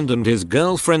ex-boyfriend and his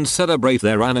girlfriend celebrate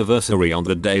their anniversary on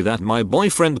the day that my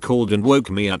boyfriend called and woke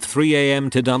me at 3 AM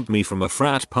to dump me from a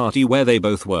frat party where they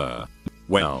both were.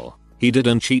 Well, he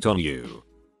didn't cheat on you.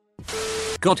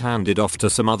 got handed off to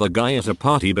some other guy at a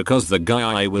party because the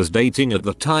guy I was dating at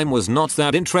the time was not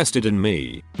that interested in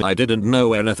me. I didn't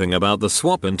know anything about the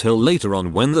swap until later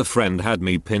on when the friend had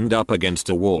me pinned up against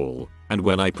a wall, and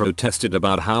when I protested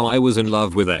about how I was in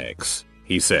love with X,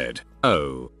 he said,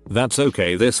 "Oh, that's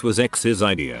okay, this was X's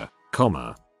idea,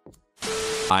 comma."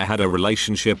 I had a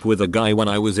relationship with a guy when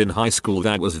I was in high school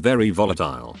that was very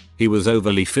volatile. He was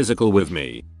overly physical with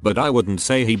me, but I wouldn't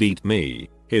say he beat me.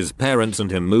 His parents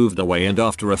and him moved away, and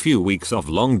after a few weeks of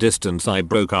long distance I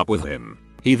broke up with him.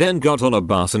 He then got on a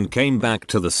bus and came back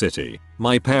to the city.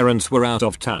 My parents were out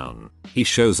of town. He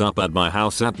shows up at my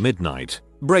house at midnight,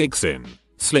 breaks in,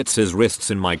 slits his wrists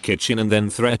in my kitchen and then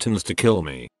threatens to kill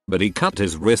me. But he cut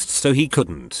his wrists so he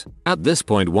couldn't. At this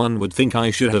point one would think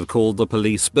I should have called the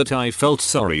police, but I felt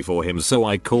sorry for him, so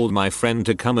I called my friend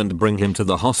to come and bring him to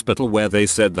the hospital, where they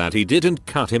said that he didn't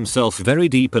cut himself very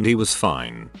deep and he was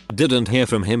fine. Didn't hear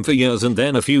from him for years, and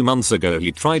then a few months ago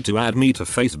he tried to add me to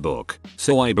Facebook,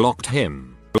 so I blocked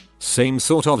him. Same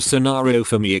sort of scenario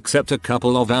for me, except a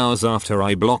couple of hours after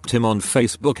I blocked him on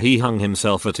Facebook he hung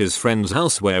himself at his friend's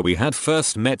house where we had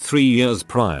first met 3 years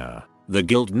prior. The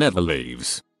guilt never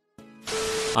leaves.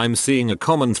 I'm seeing a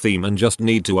common theme and just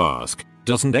need to ask,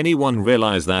 doesn't anyone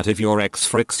realize that if your ex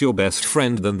fricks your best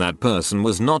friend then that person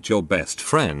was not your best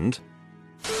friend?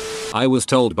 I was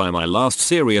told by my last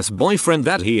serious boyfriend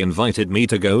that he invited me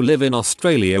to go live in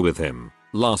Australia with him.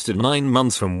 Lasted 9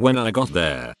 months from when I got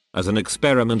there, as an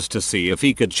experiment to see if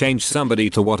he could change somebody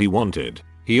to what he wanted.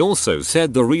 He also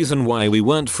said the reason why we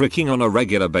weren't fricking on a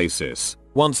regular basis,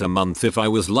 once a month if I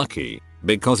was lucky,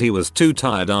 because he was too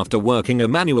tired after working a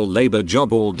manual labor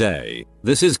job all day.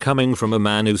 This is coming from a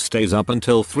man who stays up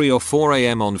until 3 or 4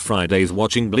 AM on Fridays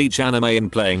watching Bleach anime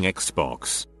and playing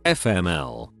Xbox.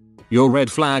 FML. Your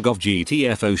red flag of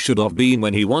GTFO should have been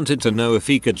when he wanted to know if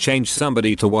he could change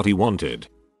somebody to what he wanted.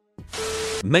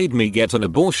 Made me get an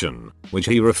abortion, which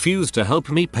he refused to help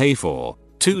me pay for,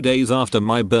 2 days after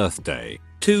my birthday.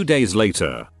 2 days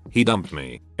later, he dumped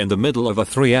me in the middle of a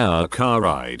 3-hour car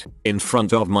ride in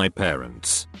front of my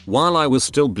parents while I was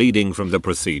still bleeding from the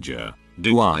procedure.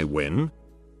 Do I win?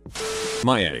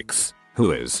 My ex,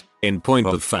 who is, in point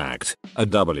of fact, a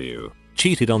W,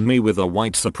 cheated on me with a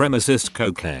white supremacist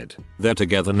cokehead. They're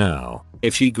together now.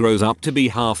 If she grows up to be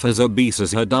half as obese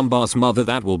as her dumbass mother,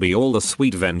 that will be all the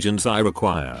sweet vengeance I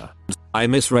require. I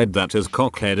misread that as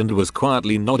cockhead and was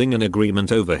quietly nodding in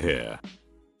agreement over here.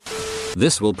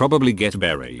 This will probably get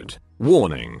buried.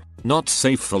 Warning, not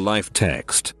safe for life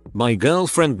text. My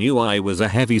girlfriend knew I was a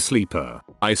heavy sleeper.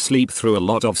 I sleep through a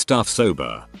lot of stuff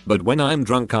sober, but when I'm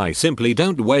drunk I simply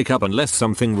don't wake up unless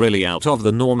something really out of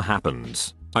the norm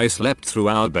happens. I slept through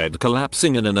our bed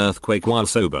collapsing in an earthquake while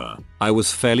sober. I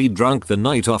was fairly drunk the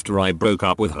night after I broke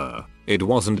up with her. It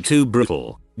wasn't too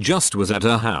brutal, just was at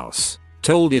her house.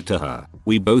 Told it to her.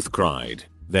 We both cried.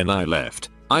 Then I left.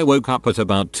 I woke up at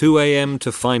about 2 AM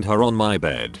to find her on my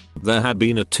bed. There had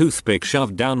been a toothpick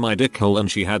shoved down my dick hole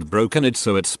and she had broken it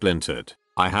so it splintered.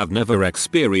 I have never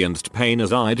experienced pain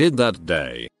as I did that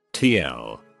day.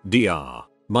 TLDR.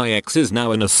 My ex is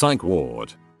now in a psych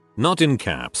ward. Not in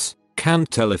caps.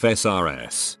 Can't tell if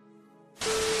SRS.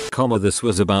 Comma, this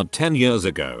was about 10 years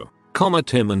ago. Comma,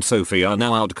 Tim and Sophie are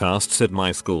now outcasts at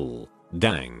my school.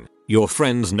 Dang. Your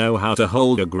friends know how to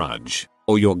hold a grudge.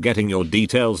 Or you're getting your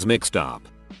details mixed up.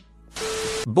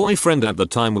 Boyfriend at the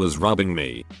time was rubbing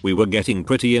me. We were getting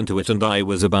pretty into it and I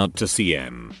was about to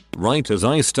CM. Right as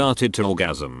I started to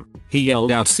orgasm, he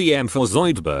yelled out CM for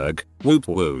Zoidberg. Whoop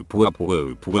whoop whoop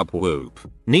whoop whoop whoop.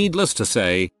 Needless to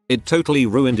say, it totally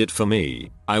ruined it for me.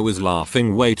 I was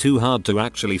laughing way too hard to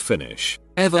actually finish.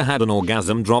 Ever had an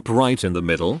orgasm drop right in the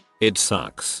middle? It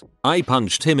sucks. I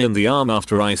punched him in the arm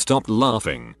after I stopped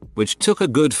laughing, which took a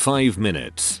good 5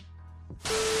 minutes.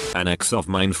 An ex of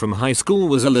mine from high school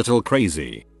was a little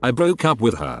crazy. I broke up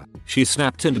with her. She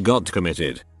snapped and got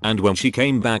committed. And when she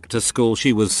came back to school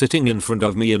she was sitting in front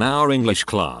of me in our English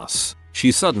class.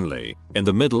 She suddenly, in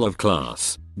the middle of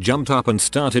class, jumped up and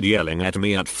started yelling at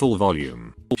me at full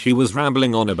volume. She was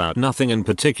rambling on about nothing in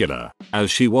particular, as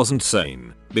she wasn't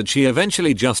sane, but she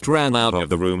eventually just ran out of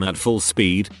the room at full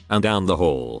speed and down the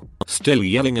hall, still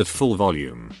yelling at full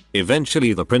volume.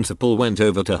 Eventually the principal went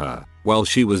over to her while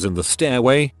she was in the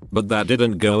stairway, but that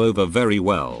didn't go over very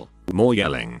well. More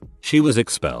yelling. She was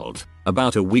expelled.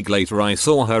 About a week later I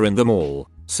saw her in the mall.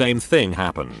 Same thing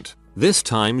happened. This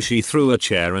time she threw a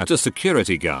chair at a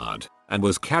security guard and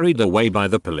was carried away by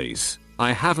the police.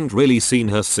 I haven't really seen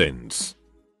her since.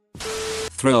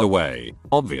 Throwaway.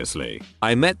 Obviously,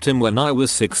 I met him when I was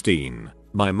 16.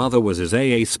 My mother was his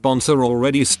AA sponsor.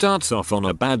 Already starts off on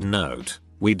a bad note.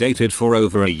 We dated for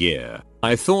over a year.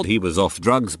 I thought he was off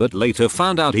drugs but later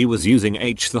found out he was using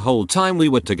H the whole time we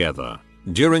were together.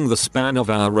 During the span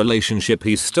of our relationship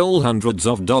he stole hundreds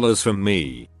of dollars from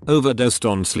me, overdosed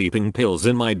on sleeping pills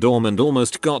in my dorm and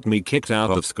almost got me kicked out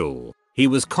of school. He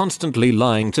was constantly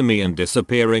lying to me and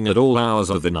disappearing at all hours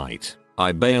of the night.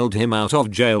 I bailed him out of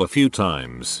jail a few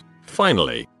times.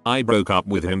 Finally, I broke up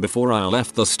with him before I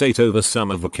left the state over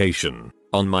summer vacation.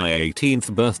 On my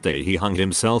 18th birthday he hung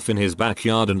himself in his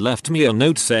backyard and left me a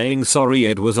note saying sorry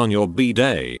it was on your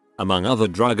B-day, among other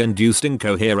drug-induced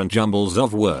incoherent jumbles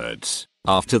of words.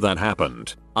 After that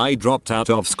happened, I dropped out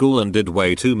of school and did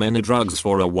way too many drugs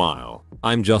for a while.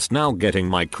 I'm just now getting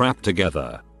my crap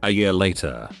together, a year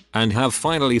later, and have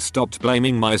finally stopped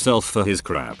blaming myself for his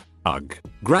crap. Ugh.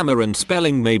 Grammar and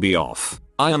spelling may be off.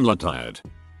 I am tired.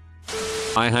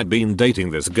 I had been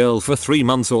dating this girl for 3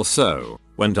 months or so,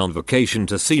 went on vacation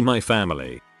to see my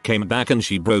family, came back and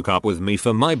she broke up with me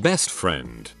for my best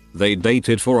friend. They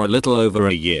dated for a little over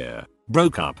a year,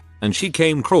 broke up, and she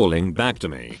came crawling back to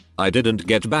me. I didn't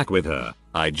get back with her,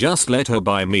 I just let her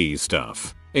buy me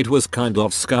stuff. It was kind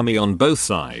of scummy on both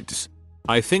sides.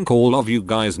 I think all of you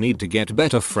guys need to get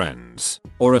better friends,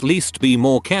 or at least be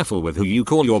more careful with who you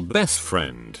call your best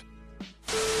friend.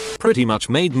 Pretty much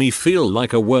made me feel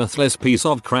like a worthless piece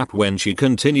of crap when she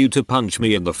continued to punch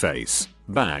me in the face,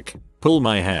 back, pull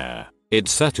my hair,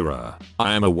 etc.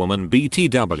 I am a woman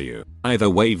BTW. Either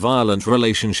way violent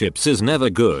relationships is never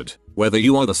good, whether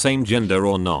you are the same gender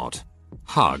or not.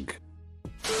 Hug.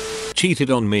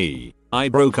 Cheated on me. I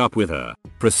broke up with her,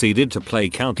 proceeded to play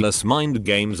countless mind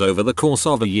games over the course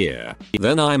of a year.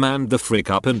 Then I manned the frick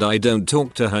up and I don't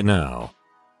talk to her now.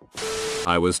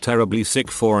 I was terribly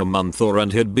sick for a month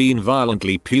and had been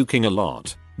violently puking a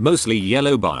lot, mostly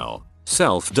yellow bile.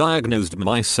 Self-diagnosed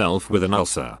myself with an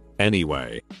ulcer.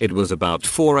 Anyway, it was about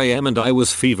 4 AM and I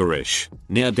was feverish,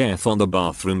 near death on the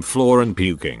bathroom floor and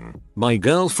puking. My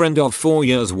girlfriend of 4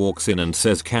 years walks in and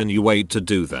says, "Can you wait to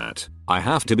do that? I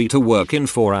have to be to work in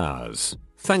 4 hours."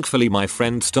 Thankfully my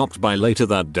friend stopped by later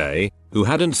that day, who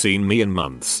hadn't seen me in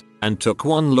months, and took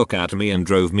one look at me and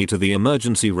drove me to the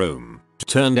emergency room.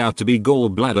 Turned out to be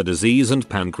gallbladder disease and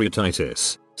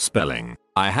pancreatitis. Spelling.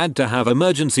 I had to have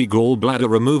emergency gallbladder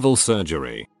removal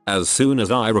surgery. As soon as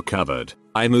I recovered,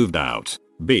 I moved out.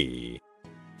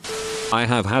 I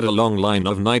have had a long line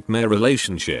of nightmare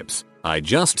relationships. I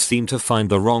just seem to find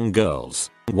the wrong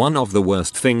girls. One of the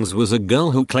worst things was a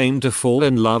girl who claimed to fall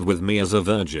in love with me as a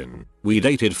virgin. We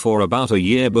dated for about a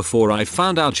year before I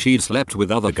found out she'd slept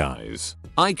with other guys.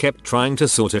 I kept trying to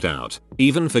sort it out,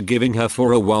 even forgiving her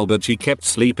for a while, but she kept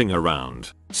sleeping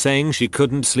around, saying she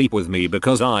couldn't sleep with me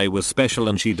because I was special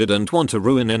and she didn't want to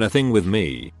ruin anything with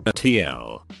me.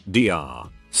 TLDR.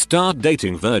 Start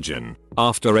dating virgin.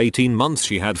 After 18 months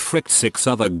she had fricked 6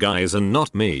 other guys and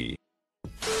not me.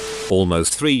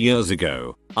 Almost 3 years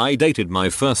ago, I dated my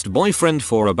first boyfriend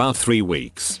for about 3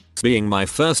 weeks. Being my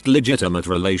first legitimate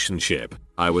relationship,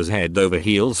 I was head over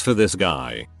heels for this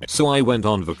guy, so I went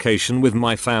on vacation with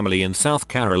my family in South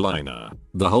Carolina.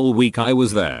 The whole week I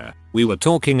was there, we were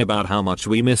talking about how much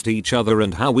we missed each other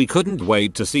and how we couldn't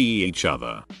wait to see each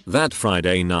other. That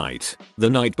Friday night, the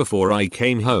night before I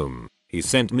came home, he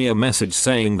sent me a message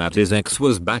saying that his ex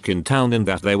was back in town and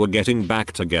that they were getting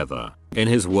back together. In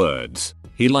his words,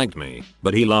 he liked me,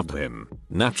 but he loved him.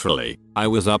 Naturally, I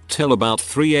was up till about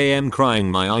 3 AM crying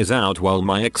my eyes out while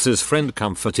my ex's friend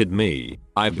comforted me.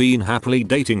 I've been happily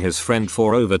dating his friend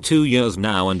for over 2 years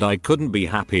now and I couldn't be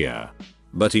happier.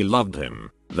 But he loved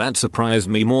him. That surprised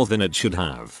me more than it should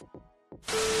have.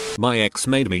 My ex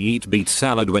made me eat beet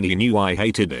salad when he knew I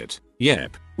hated it.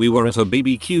 Yep, we were at a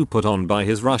BBQ put on by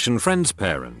his Russian friend's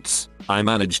parents. I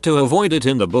managed to avoid it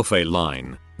in the buffet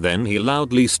line. Then he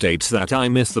loudly states that I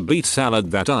miss the beet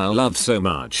salad that I love so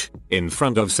much, in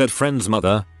front of said friend's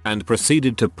mother, and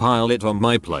proceeded to pile it on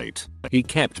my plate. He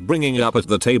kept bringing it up at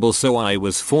the table so I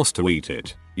was forced to eat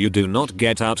it. You do not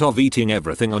get out of eating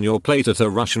everything on your plate at a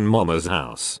Russian mama's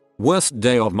house. Worst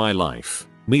day of my life.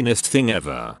 Meanest thing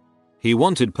ever. He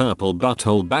wanted purple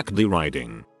butthole back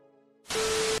deriding.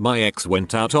 My ex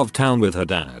went out of town with her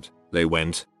dad. They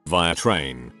went, via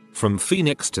train, from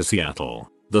Phoenix to Seattle.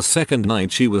 The second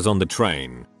night she was on the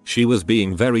train, she was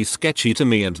being very sketchy to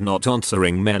me and not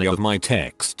answering many of my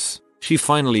texts. She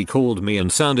finally called me and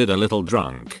sounded a little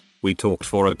drunk. We talked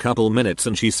for a couple minutes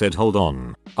and she said, "Hold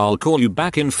on, I'll call you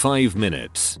back in 5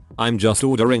 minutes. I'm just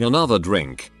ordering another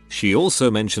drink." She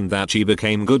also mentioned that she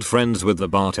became good friends with the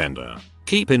bartender.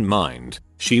 Keep in mind,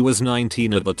 she was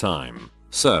 19 at the time.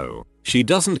 So, she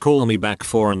doesn't call me back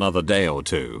for another day or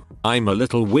two. I'm a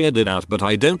little weirded out but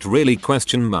I don't really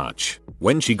question much.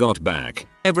 When she got back,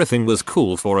 everything was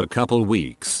cool for a couple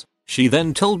weeks. She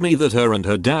then told me that her and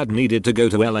her dad needed to go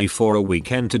to LA for a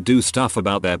weekend to do stuff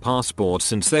about their passports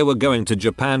since they were going to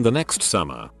Japan the next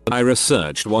summer. I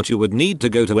researched what you would need to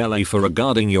go to LA for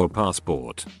regarding your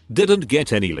passport. Didn't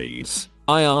get any leads.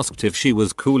 I asked if she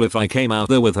was cool if I came out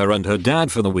there with her and her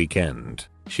dad for the weekend.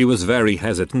 She was very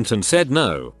hesitant and said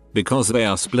no, because they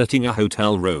are splitting a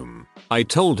hotel room. I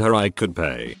told her I could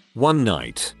pay. One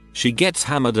night, she gets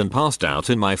hammered and passed out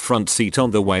in my front seat on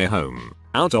the way home.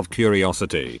 Out of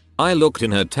curiosity, I looked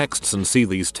in her texts and see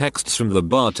these texts from the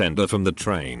bartender from the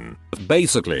train.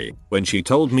 Basically, when she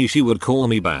told me she would call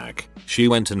me back, she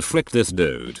went and fricked this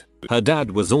dude. Her dad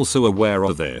was also aware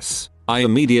of this. I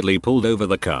immediately pulled over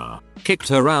the car, kicked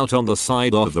her out on the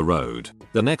side of the road.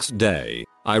 The next day,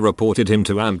 I reported him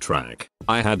to Amtrak.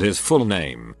 I had his full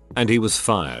name, and he was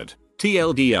fired.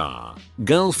 TLDR.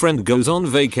 Girlfriend goes on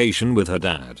vacation with her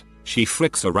dad. She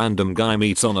fricks a random guy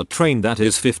meets on a train that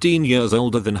is 15 years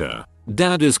older than her.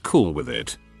 Dad is cool with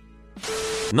it.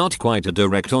 Not quite a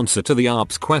direct answer to the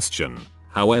ARP's question.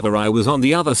 However, I was on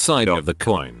the other side of the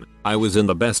coin. I was in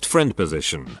the best friend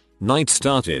position. Night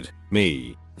started.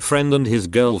 Me, friend and his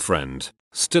girlfriend,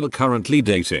 still currently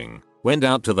dating, went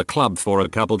out to the club for a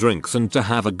couple drinks and to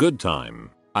have a good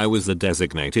time. I was the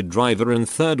designated driver and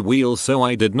third wheel, so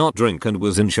I did not drink and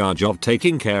was in charge of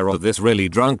taking care of this really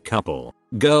drunk couple.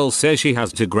 Girl says she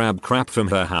has to grab crap from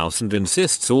her house and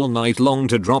insists all night long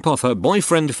to drop off her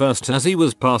boyfriend first as he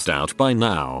was passed out by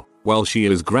now. While she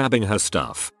is grabbing her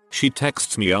stuff, she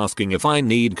texts me asking if I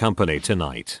need company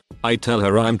tonight. I tell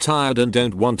her I'm tired and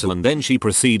don't want to, and then she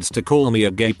proceeds to call me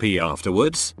a gay P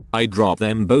afterwards. I drop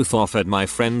them both off at my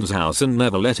friend's house and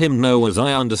never let him know, as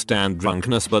I understand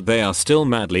drunkenness, but they are still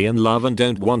madly in love and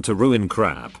don't want to ruin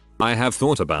crap. I have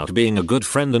thought about being a good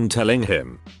friend and telling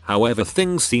him. However,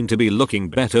 things seem to be looking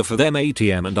better for them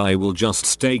ATM and I will just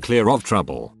stay clear of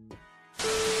trouble.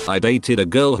 I dated a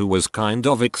girl who was kind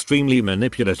of extremely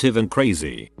manipulative and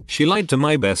crazy. She lied to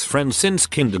my best friend since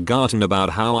kindergarten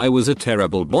about how I was a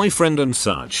terrible boyfriend and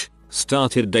such.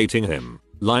 Started dating him,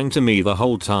 lying to me the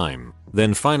whole time,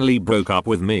 then finally broke up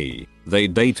with me. They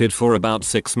dated for about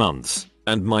 6 months,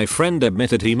 and my friend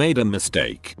admitted he made a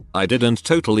mistake. I didn't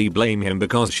totally blame him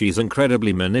because she's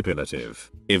incredibly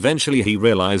manipulative. Eventually he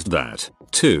realized that,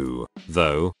 too,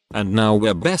 though, and now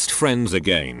we're best friends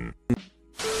again.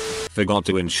 Forgot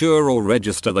to insure or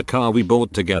register the car we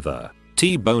bought together.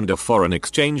 T-boned a foreign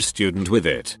exchange student with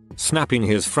it, snapping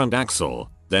his front axle,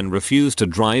 then refused to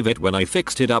drive it when I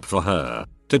fixed it up for her.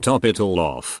 To top it all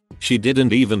off, she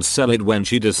didn't even sell it when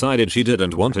she decided she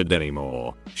didn't want it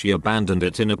anymore. She abandoned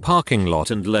it in a parking lot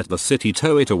and let the city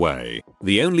tow it away.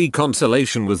 The only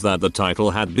consolation was that the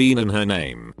title had been in her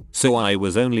name, so I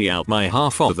was only out my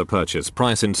half of the purchase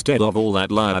price instead of all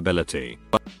that liability.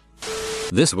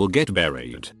 This will get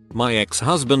buried. My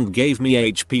ex-husband gave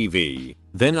me HPV.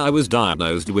 Then I was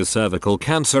diagnosed with cervical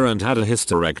cancer and had a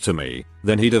hysterectomy.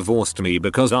 Then he divorced me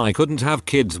because I couldn't have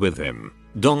kids with him.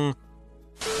 Dong.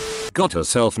 Got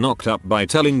herself knocked up by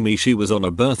telling me she was on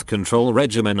a birth control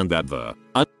regimen and that the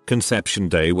conception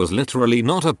day was literally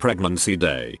not a pregnancy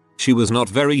day. She was not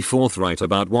very forthright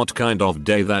about what kind of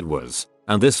day that was,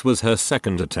 and this was her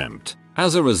second attempt.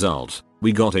 As a result,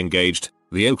 we got engaged,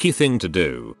 the okie thing to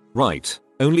do, right,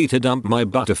 only to dump my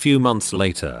butt a few months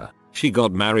later. She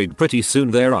got married pretty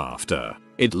soon thereafter.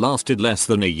 It lasted less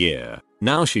than a year.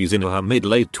 Now she's in her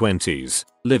mid-late 20s,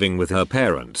 living with her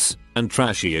parents, and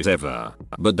trashy as ever.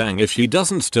 But dang if she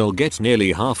doesn't still get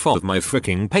nearly half of my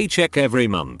freaking paycheck every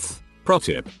month. Pro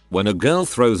tip, when a girl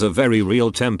throws a very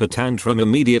real temper tantrum,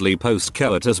 immediately post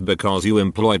coitus because you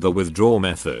employed the withdrawal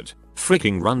method.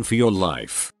 Freaking run for your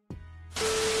life.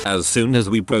 As soon as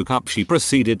we broke up, she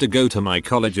proceeded to go to my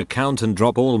college account and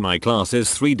drop all my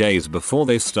classes 3 days before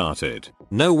they started.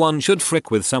 No one should frick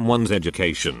with someone's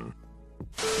education.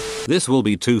 This will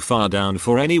be too far down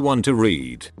for anyone to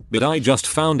read, but I just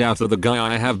found out that the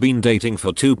guy I have been dating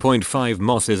for 2.5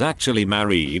 months is actually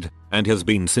married, and has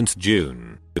been since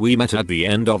June. We met at the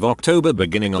end of October,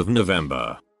 beginning of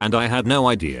November, and I had no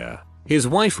idea. His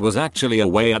wife was actually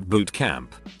away at boot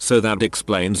camp, so that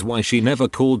explains why she never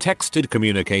called, texted,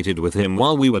 communicated with him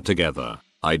while we were together.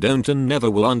 I don't and never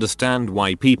will understand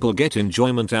why people get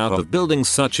enjoyment out of building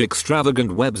such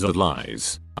extravagant webs of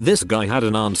lies. This guy had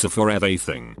an answer for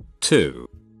everything, too.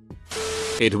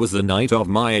 It was the night of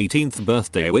my 18th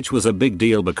birthday, which was a big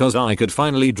deal because I could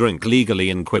finally drink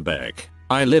legally in Quebec.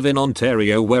 I live in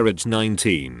Ontario where it's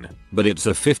 19, but it's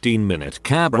a 15-minute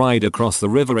cab ride across the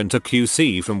river into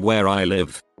QC from where I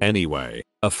live. Anyway,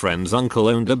 a friend's uncle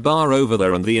owned a bar over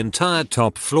there and the entire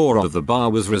top floor of the bar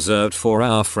was reserved for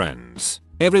our friends.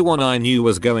 Everyone I knew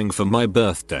was going for my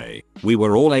birthday. We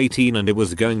were all 18 and it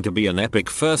was going to be an epic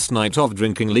first night of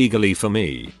drinking legally for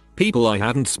me. People I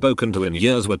hadn't spoken to in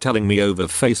years were telling me over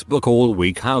Facebook all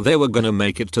week how they were gonna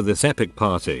make it to this epic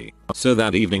party. So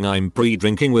that evening I'm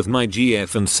pre-drinking with my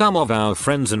GF and some of our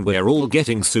friends and we're all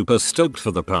getting super stoked for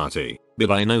the party.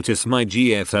 But I notice my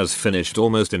GF has finished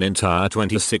almost an entire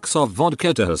 26 of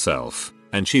vodka to herself.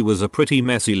 And she was a pretty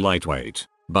messy lightweight.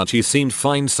 But she seemed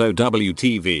fine, so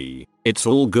WTV. It's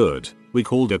all good. We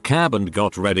called a cab and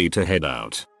got ready to head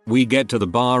out. We get to the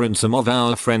bar and some of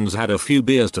our friends had a few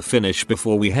beers to finish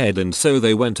before we head in, so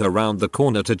they went around the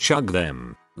corner to chug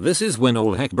them. This is when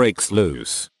all heck breaks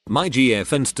loose. My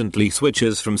GF instantly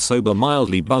switches from sober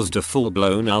mildly buzzed to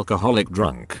full-blown alcoholic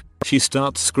drunk. She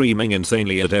starts screaming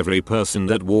insanely at every person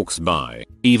that walks by.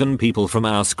 Even people from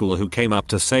our school who came up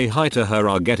to say hi to her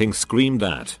are getting screamed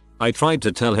at. I tried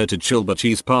to tell her to chill, but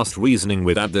she's past reasoning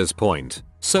with at this point.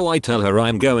 So I tell her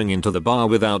I'm going into the bar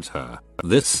without her.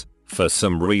 This, for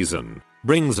some reason,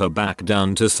 brings her back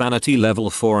down to sanity level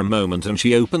for a moment and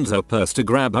she opens her purse to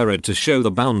grab her ID to show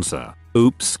the bouncer.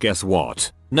 Oops, guess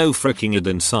what? No freaking ID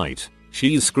in sight.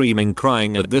 She's screaming,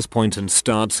 crying at this point and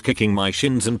starts kicking my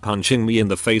shins and punching me in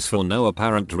the face for no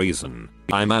apparent reason.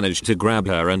 I manage to grab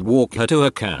her and walk her to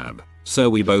her cab. So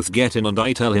we both get in and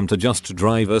I tell him to just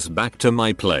drive us back to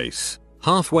my place.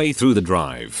 Halfway through the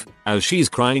drive, as she's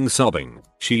crying sobbing,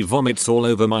 she vomits all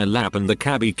over my lap and the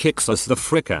cabbie kicks us the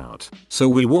frick out. So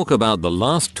we walk about the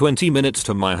last 20 minutes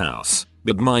to my house.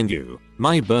 But mind you,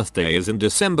 my birthday is in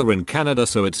December in Canada,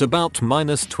 so it's about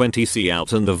 -20°C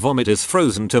out and the vomit is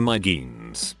frozen to my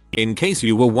jeans. In case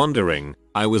you were wondering,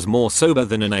 I was more sober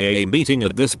than an AA meeting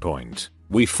at this point.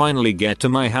 We finally get to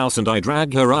my house and I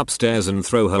drag her upstairs and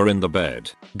throw her in the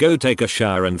bed. Go take a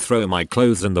shower and throw my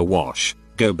clothes in the wash.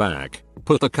 Go back,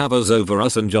 put the covers over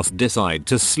us and just decide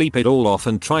to sleep it all off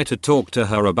and try to talk to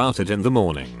her about it in the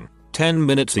morning. 10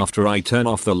 minutes after I turn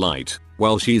off the light,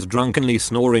 while she's drunkenly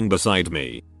snoring beside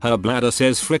me, her bladder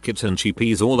says frick it and she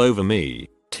pees all over me.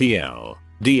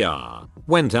 TLDR.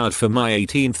 Went out for my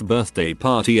 18th birthday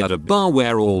party at a bar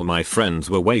where all my friends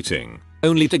were waiting.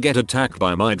 Only to get attacked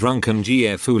by my drunken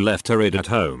GF who left her ID at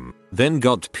home, then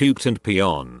got puked and pee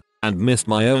on, and missed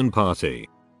my own party.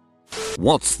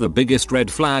 What's the biggest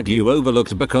red flag you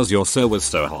overlooked because your so was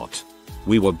so hot?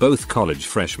 We were both college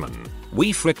freshmen.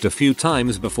 We fricked a few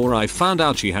times before I found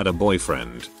out she had a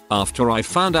boyfriend. After I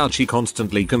found out she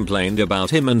constantly complained about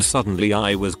him and suddenly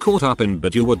I was caught up in,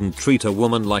 but you wouldn't treat a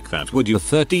woman like that, would you?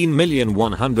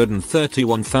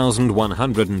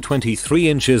 13,131,123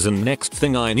 inches and next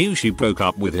thing I knew she broke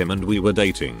up with him and we were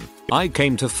dating. I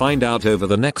came to find out over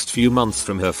the next few months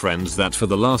from her friends that for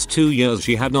the last 2 years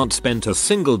she had not spent a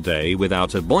single day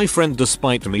without a boyfriend,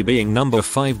 despite me being number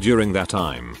 5 during that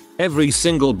time. Every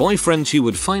single boyfriend she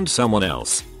would find someone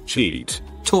else, cheat,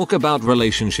 talk about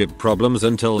relationship problems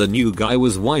until the new guy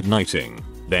was white knighting,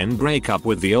 then break up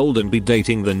with the old and be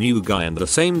dating the new guy in the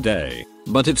same day.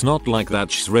 But it's not like that,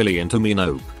 she's really into me,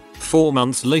 nope. 4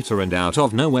 months later and out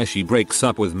of nowhere she breaks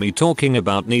up with me, talking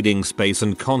about needing space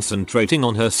and concentrating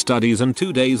on her studies, and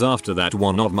 2 days after that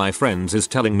one of my friends is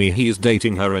telling me he's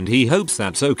dating her and he hopes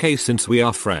that's okay since we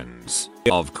are friends.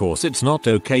 Of course it's not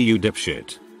okay, you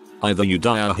dipshit. Either you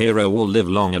die a hero or live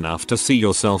long enough to see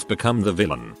yourself become the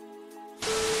villain.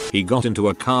 He got into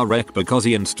a car wreck because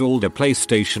he installed a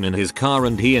PlayStation in his car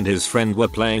and he and his friend were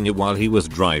playing it while he was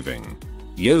driving.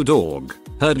 Yo dog,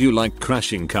 heard you like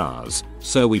crashing cars,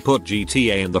 so we put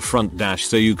GTA in the front dash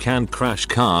so you can't crash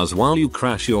cars while you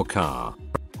crash your car.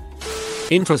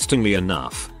 Interestingly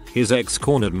enough, his ex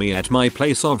cornered me at my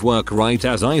place of work right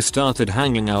as I started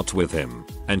hanging out with him,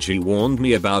 and she warned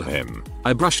me about him.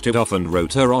 I brushed it off and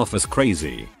wrote her off as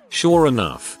crazy. Sure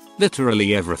enough,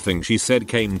 literally everything she said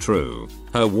came true.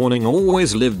 Her warning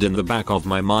always lived in the back of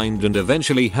my mind and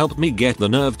eventually helped me get the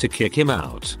nerve to kick him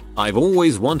out. I've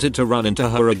always wanted to run into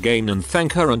her again and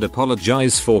thank her and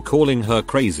apologize for calling her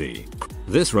crazy.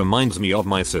 This reminds me of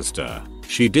my sister.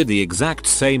 She did the exact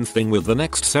same thing with the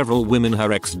next several women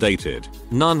her ex dated.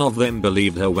 None of them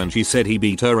believed her when she said he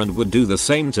beat her and would do the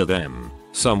same to them.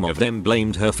 Some of them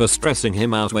blamed her for stressing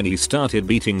him out when he started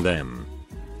beating them.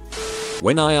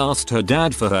 When I asked her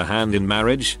dad for her hand in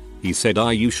marriage, he said,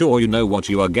 "Are you sure you know what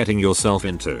you are getting yourself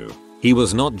into?" He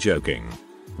was not joking.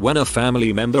 When a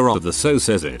family member of the so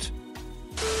says it.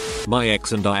 My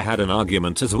ex and I had an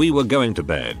argument as we were going to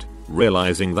bed.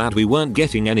 Realizing that we weren't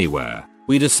getting anywhere,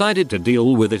 we decided to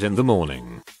deal with it in the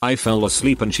morning. I fell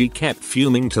asleep and she kept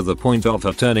fuming to the point of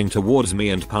her turning towards me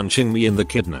and punching me in the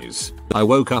kidneys. I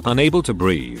woke up unable to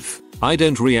breathe. I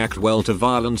don't react well to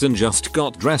violence and just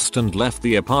got dressed and left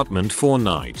the apartment for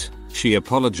night. She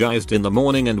apologized in the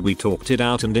morning and we talked it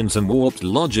out and in some warped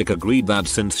logic agreed that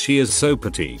since she is so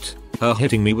petite, her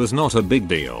hitting me was not a big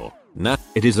deal. Nah,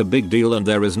 it is a big deal and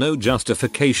there is no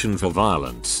justification for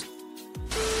violence.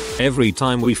 Every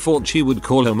time we fought she would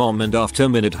call her mom and after a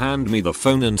minute hand me the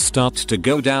phone and start to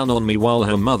go down on me while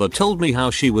her mother told me how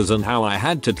she was and how I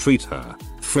had to treat her.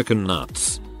 Frickin'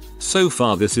 nuts. So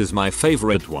far this is my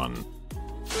favorite one.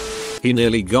 He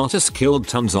nearly got us killed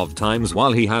tons of times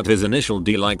while he had his initial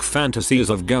D-like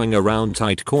fantasies of going around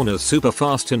tight corners super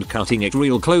fast and cutting it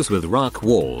real close with rock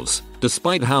walls,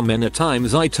 despite how many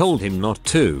times I told him not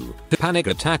to. Panic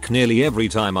attack nearly every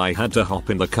time I had to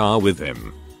hop in the car with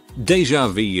him. Deja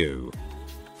vu.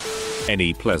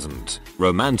 Any pleasant,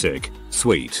 romantic,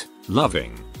 sweet,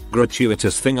 loving,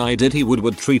 gratuitous thing I did he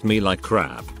would treat me like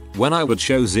crap. When I would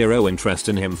show zero interest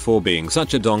in him for being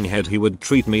such a donghead he would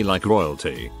treat me like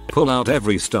royalty, pull out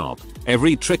every stop,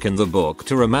 every trick in the book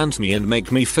to romance me and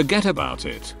make me forget about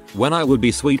it. When I would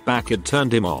be sweet back it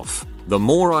turned him off. The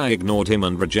more I ignored him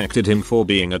and rejected him for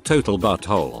being a total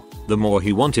butthole, the more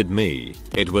he wanted me.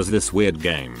 It was this weird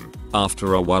game.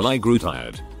 After a while I grew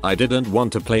tired. I didn't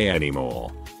want to play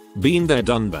anymore. Been there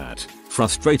done that.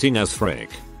 Frustrating as frick.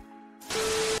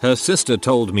 Her sister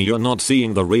told me you're not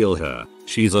seeing the real her.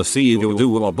 She's a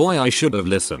CEO boy I should have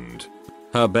listened.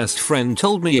 Her best friend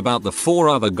told me about the 4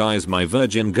 other guys my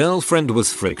virgin girlfriend was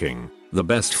fricking. The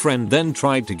best friend then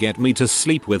tried to get me to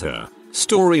sleep with her.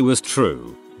 Story was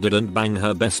true. Didn't bang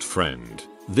her best friend.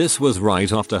 This was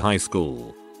right after high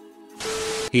school.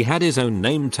 He had his own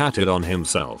name tattooed on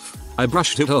himself. I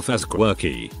brushed it off as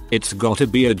quirky. It's gotta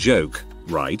be a joke,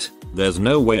 right? There's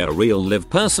no way a real live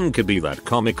person could be that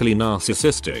comically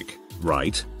narcissistic,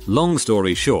 right? Long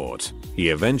story short, he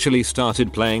eventually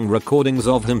started playing recordings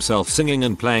of himself singing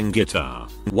and playing guitar.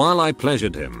 While I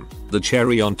pleasured him, the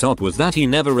cherry on top was that he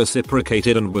never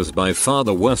reciprocated and was by far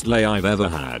the worst lay I've ever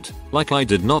had. Like I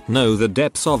did not know the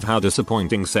depths of how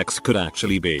disappointing sex could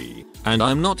actually be. And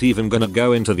I'm not even gonna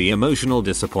go into the emotional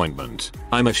disappointment.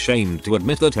 I'm ashamed to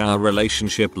admit that our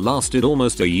relationship lasted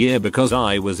almost a year because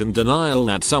I was in denial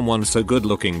that someone so good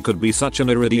looking could be such an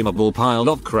irredeemable pile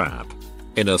of crap.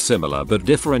 In a similar but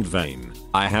different vein,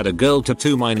 I had a girl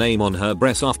tattoo my name on her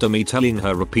breast after me telling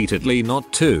her repeatedly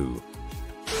not to.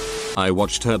 I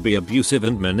watched her be abusive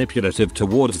and manipulative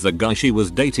towards the guy she was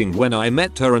dating when I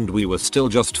met her and we were still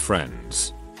just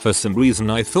friends. For some reason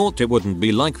I thought it wouldn't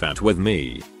be like that with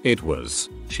me. It was.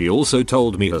 She also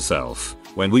told me herself,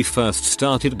 when we first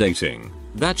started dating,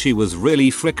 that she was really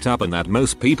fricked up and that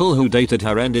most people who dated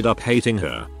her ended up hating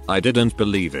her. I didn't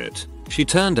believe it. She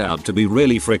turned out to be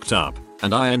really fricked up,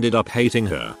 and I ended up hating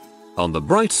her. On the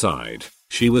bright side,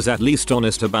 she was at least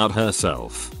honest about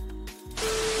herself.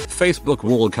 Facebook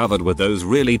wall covered with those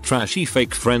really trashy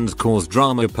fake friends cause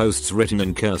drama posts written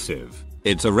in cursive.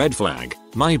 It's a red flag.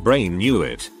 My brain knew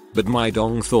it, but my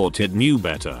dong thought it knew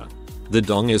better. The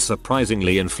dong is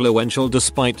surprisingly influential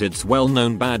despite its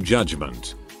well-known bad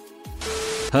judgment.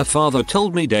 Her father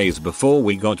told me days before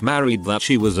we got married that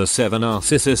she was a 7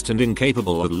 narcissist and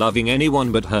incapable of loving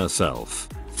anyone but herself.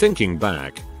 Thinking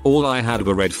back, all I had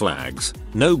were red flags,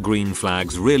 no green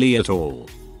flags really at all.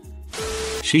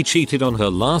 She cheated on her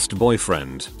last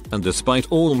boyfriend, and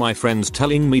despite all my friends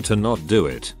telling me to not do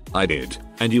it, I did,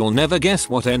 and you'll never guess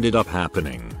what ended up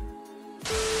happening.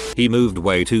 He moved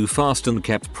way too fast and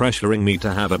kept pressuring me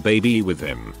to have a baby with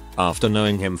him, after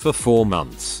knowing him for 4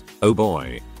 months. Oh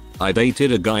boy. I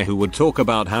dated a guy who would talk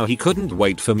about how he couldn't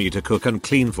wait for me to cook and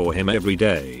clean for him every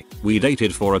day. We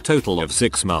dated for a total of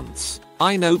 6 months.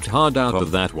 I noped hard out of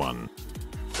that one.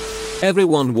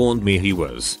 Everyone warned me he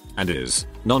was, and is,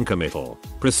 non-committal.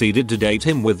 Proceeded to date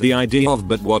him with the idea of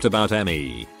but what about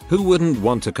Emmy? Who wouldn't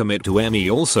want to commit to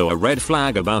Emmy? Also a red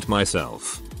flag about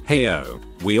myself. Heyo,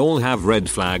 we all have red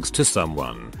flags to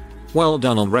someone. Well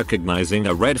done on recognizing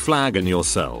a red flag in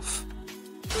yourself.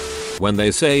 When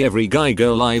they say every guy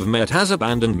girl I've met has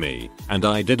abandoned me, and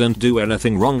I didn't do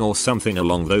anything wrong or something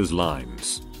along those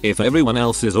lines. If everyone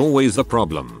else is always the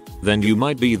problem, then you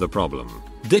might be the problem.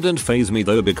 Didn't faze me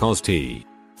though because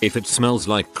if it smells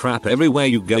like crap everywhere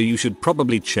you go you should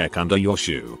probably check under your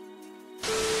shoe.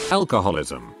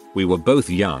 Alcoholism. We were both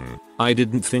young. I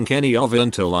didn't think any of it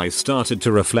until I started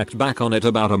to reflect back on it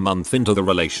about a month into the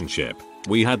relationship.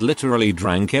 We had literally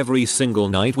drank every single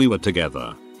night we were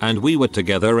together. And we were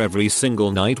together every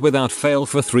single night without fail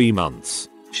for 3 months.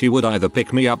 She would either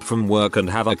pick me up from work and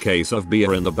have a case of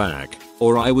beer in the back,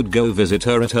 or I would go visit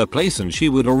her at her place and she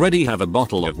would already have a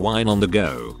bottle of wine on the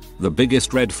go. The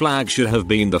biggest red flag should have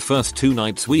been the first 2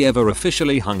 nights we ever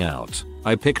officially hung out.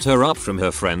 I picked her up from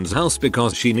her friend's house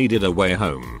because she needed a way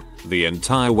home. The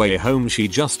entire way home she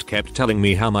just kept telling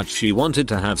me how much she wanted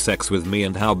to have sex with me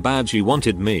and how bad she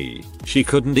wanted me. She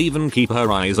couldn't even keep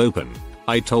her eyes open.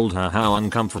 I told her how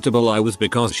uncomfortable I was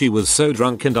because she was so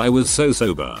drunk and I was so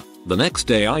sober. The next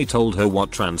day I told her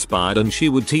what transpired and she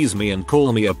would tease me and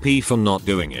call me a P for not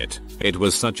doing it. It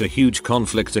was such a huge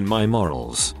conflict in my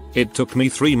morals. It took me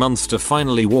 3 months to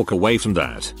finally walk away from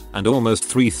that, and almost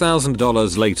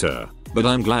 $3,000 later, but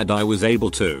I'm glad I was able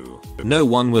to. No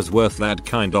one was worth that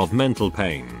kind of mental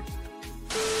pain.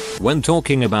 When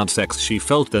talking about sex, she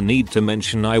felt the need to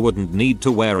mention I wouldn't need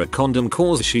to wear a condom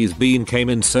cause she's came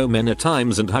in so many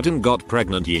times and hadn't got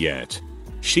pregnant yet.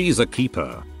 She's a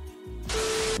keeper.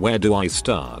 Where do I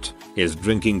start? His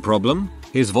drinking problem?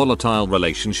 His volatile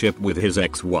relationship with his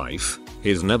ex-wife?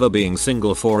 His never being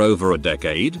single for over a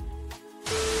decade?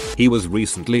 He was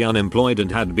recently unemployed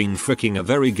and had been fricking a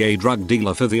very gay drug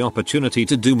dealer for the opportunity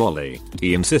to do Molly.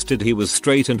 He insisted he was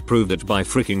straight and proved it by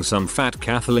fricking some fat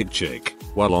Catholic chick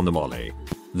while on the Molly.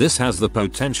 This has the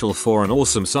potential for an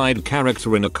awesome side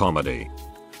character in a comedy.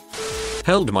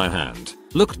 Held my hand,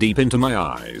 looked deep into my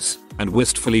eyes, and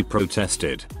wistfully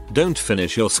protested, "Don't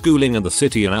finish your schooling in the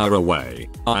city an hour away.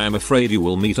 I am afraid you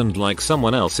will meet and like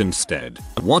someone else instead."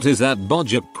 What is that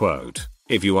Bojack quote?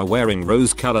 If you are wearing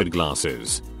rose-colored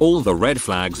glasses, all the red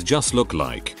flags just look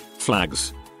like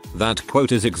flags. That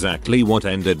quote is exactly what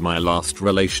ended my last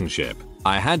relationship.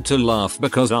 I had to laugh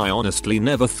because I honestly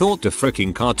never thought a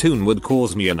freaking cartoon would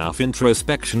cause me enough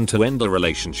introspection to end a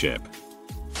relationship.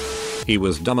 He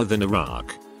was dumber than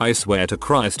Iraq. I swear to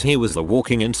Christ he was the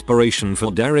walking inspiration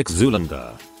for Derek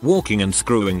Zoolander. Walking and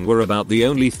screwing were about the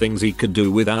only things he could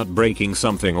do without breaking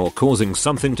something or causing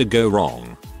something to go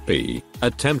wrong. P.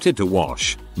 Attempted to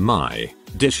wash my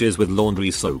dishes with laundry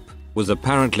soap. Was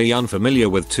apparently unfamiliar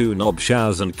with 2-knob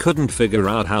showers and couldn't figure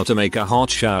out how to make a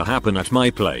hot shower happen at my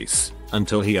place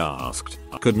until he asked.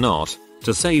 I could not,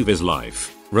 to save his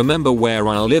life, remember where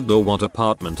I lived or what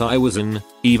apartment I was in,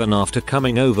 even after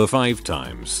coming over 5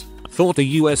 times. Thought the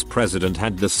US president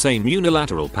had the same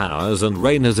unilateral powers and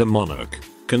reign as a monarch.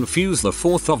 Confused the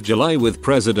 4th of July with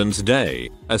President's Day.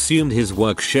 Assumed his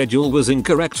work schedule was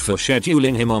incorrect for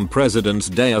scheduling him on President's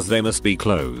Day as they must be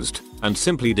closed, and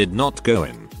simply did not go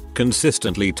in.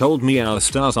 Consistently told me our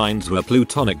star signs were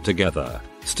plutonic together.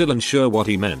 Still unsure what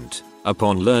he meant.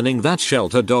 Upon learning that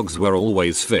shelter dogs were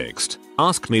always fixed,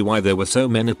 asked me why there were so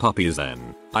many puppies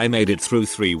then. I made it through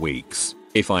 3 weeks.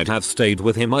 If I'd have stayed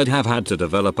with him I'd have had to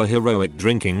develop a heroic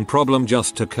drinking problem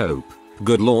just to cope.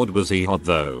 Good lord was he hot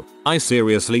though. I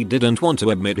seriously didn't want to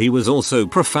admit he was also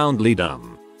profoundly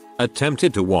dumb.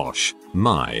 Attempted to wash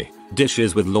my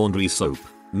dishes with laundry soap.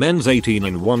 Men's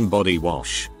 18-in-1 body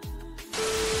wash.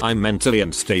 I'm mentally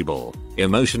unstable,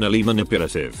 emotionally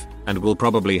manipulative, and will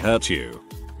probably hurt you.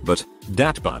 But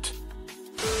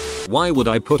why would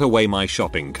I put away my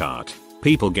shopping cart?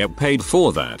 People get paid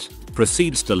for that.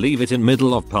 Proceeds to leave it in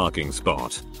middle of parking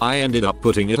spot. I ended up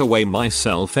putting it away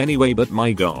myself anyway, but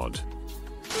my god.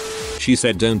 She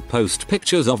said don't post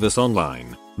pictures of us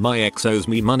online. My ex owes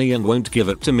me money and won't give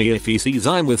it to me if he sees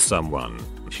I'm with someone.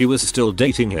 She was still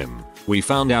dating him. We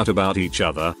found out about each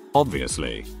other,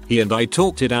 obviously. He and I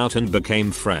talked it out and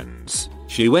became friends.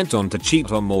 She went on to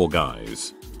cheat on more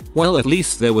guys. Well, at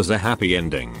least there was a happy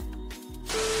ending.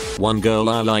 One girl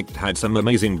I liked had some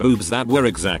amazing boobs that were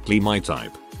exactly my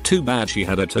type. Too bad she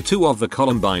had a tattoo of the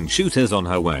Columbine shooters on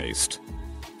her waist.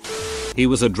 He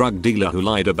was a drug dealer who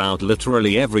lied about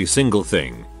literally every single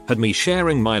thing, had me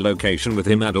sharing my location with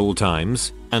him at all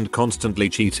times, and constantly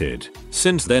cheated.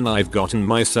 Since then I've gotten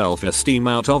my self-esteem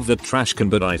out of the trash can,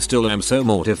 but I still am so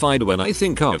mortified when I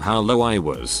think of how low I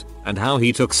was, and how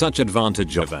he took such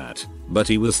advantage of that. But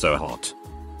he was so hot.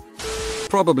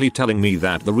 Probably telling me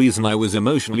that the reason I was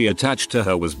emotionally attached to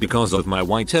her was because of my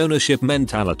white ownership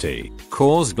mentality.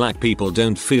 Cause black people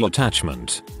don't feel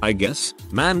attachment, I guess.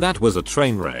 Man, that was a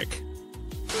train wreck.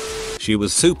 She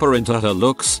was super into her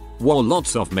looks, wore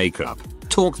lots of makeup,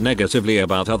 talked negatively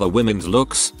about other women's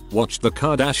looks, watched the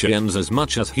Kardashians as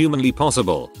much as humanly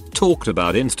possible, talked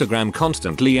about Instagram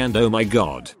constantly, and oh my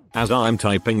god, as I'm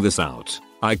typing this out,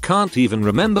 I can't even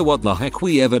remember what the heck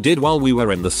we ever did while we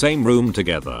were in the same room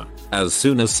together. As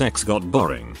soon as sex got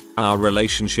boring, our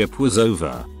relationship was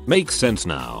over. Makes sense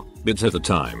now, but at the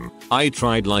time, I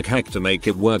tried like heck to make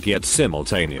it work, yet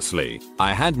simultaneously,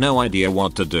 I had no idea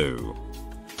what to do.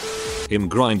 Him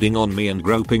grinding on me and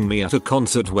groping me at a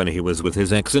concert when he was with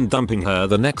his ex and dumping her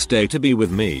the next day to be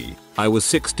with me. I was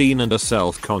 16 and a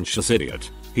self-conscious idiot.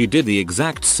 He did the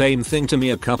exact same thing to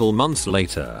me a couple months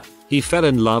later. He fell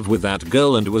in love with that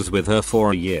girl and was with her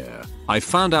for a year. I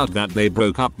found out that they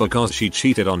broke up because she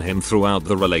cheated on him throughout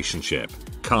the relationship.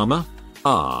 Karma?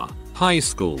 Ah, High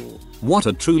school. What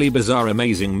a truly bizarre,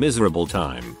 amazing, miserable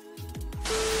time.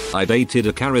 I dated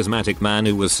a charismatic man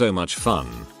who was so much fun.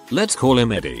 Let's call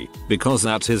him Eddie, because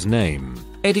that's his name.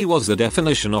 Eddie was the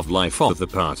definition of life of the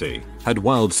party. Had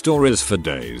wild stories for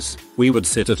days. We would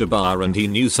sit at a bar and he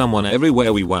knew someone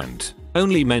everywhere we went.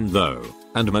 Only men though.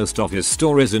 And most of his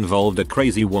stories involved a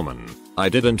crazy woman. I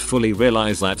didn't fully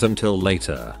realize that until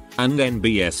later. And then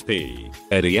BSP.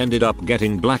 Eddie ended up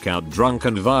getting blackout drunk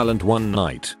and violent one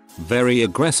night. Very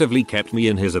aggressively kept me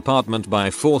in his apartment by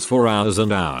force for hours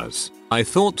and hours. I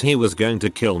thought he was going to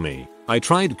kill me. I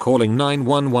tried calling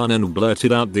 911 and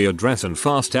blurted out the address as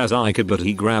fast as I could, but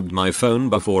he grabbed my phone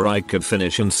before I could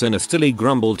finish and sinisterly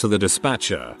grumbled to the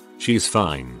dispatcher, "She's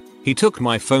fine." He took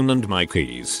my phone and my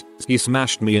keys. He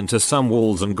smashed me into some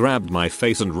walls and grabbed my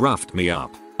face and roughed me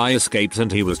up. I escaped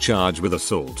and he was charged with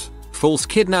assault, false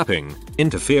kidnapping,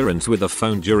 interference with a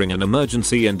phone during an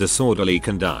emergency and disorderly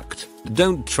conduct.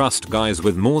 Don't trust guys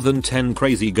with more than 10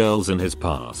 crazy girls in his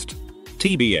past.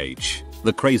 TBH,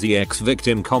 the crazy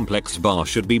ex-victim complex bar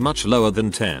should be much lower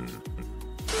than 10.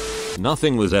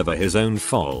 Nothing was ever his own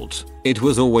fault. It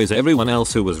was always everyone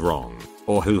else who was wrong,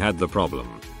 or who had the problem.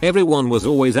 Everyone was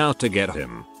always out to get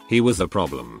him. He was the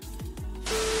problem.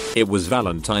 It was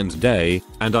Valentine's Day,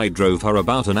 and I drove her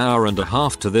about an hour and a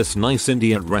half to this nice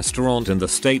Indian restaurant in the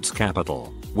state's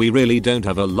capital. We really don't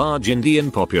have a large Indian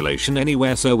population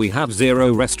anywhere, so we have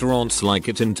 0 restaurants like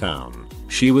it in town.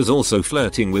 She was also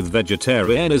flirting with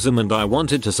vegetarianism and I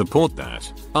wanted to support that.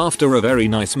 After a very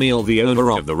nice meal, the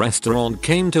owner of the restaurant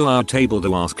came to our table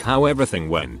to ask how everything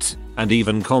went, and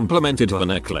even complimented her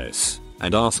necklace,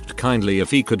 and asked kindly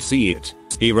if he could see it.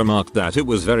 He remarked that it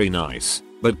was very nice,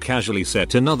 but casually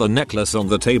set another necklace on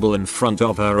the table in front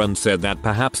of her and said that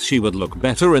perhaps she would look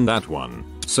better in that one.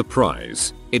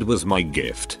 Surprise, it was my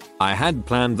gift. I had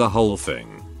planned the whole thing.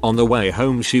 On the way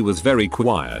home she was very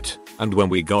quiet, and when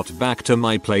we got back to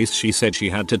my place she said she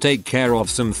had to take care of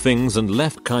some things and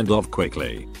left kind of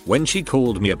quickly. When she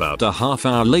called me about a half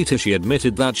hour later, she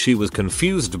admitted that she was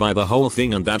confused by the whole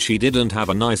thing and that she didn't have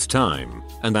a nice time,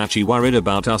 and that she worried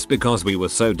about us because we were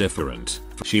so different.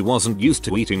 She wasn't used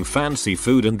to eating fancy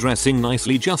food and dressing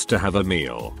nicely just to have a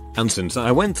meal, and since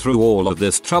I went through all of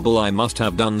this trouble I must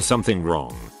have done something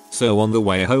wrong. So on the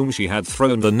way home she had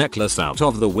thrown the necklace out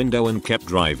of the window and kept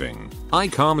driving. I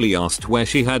calmly asked where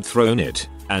she had thrown it,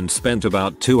 and spent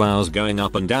about 2 hours going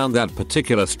up and down that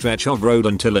particular stretch of road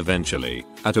until eventually,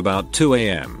 at about 2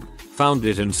 AM, found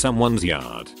it in someone's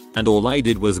yard. And all I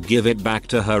did was give it back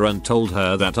to her and told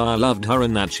her that I loved her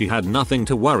and that she had nothing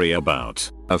to worry about.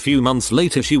 A few months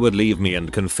later she would leave me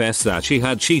and confess that she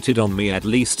had cheated on me at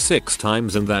least 6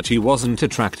 times and that she wasn't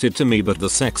attracted to me but the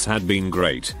sex had been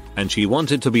great, and she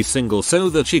wanted to be single so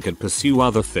that she could pursue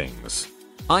other things.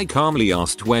 I calmly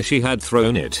asked where she had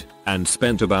thrown it, and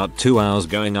spent about 2 hours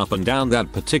going up and down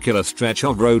that particular stretch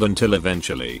of road until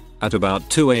eventually, at about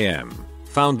 2 AM,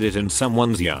 found it in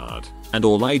someone's yard. And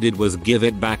all I did was give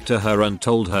it back to her and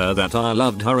told her that I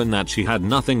loved her and that she had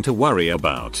nothing to worry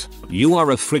about. You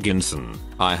are a friggin' son.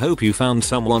 I hope you found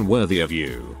someone worthy of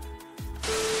you.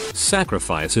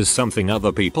 Sacrifice is something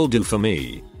other people do for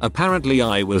me. Apparently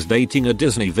I was dating a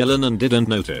Disney villain and didn't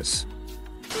notice.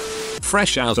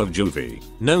 Fresh out of juvie,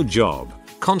 no job,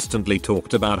 constantly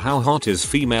talked about how hot his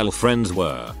female friends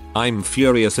were. I'm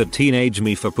furious at teenage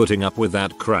me for putting up with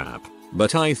that crap,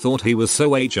 but I thought he was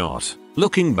so hot.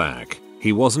 Looking back,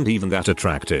 he wasn't even that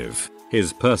attractive.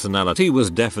 His personality was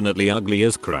definitely ugly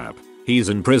as crap. He's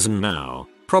in prison now.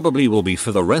 Probably will be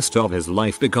for the rest of his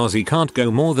life because he can't go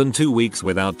more than 2 weeks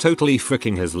without totally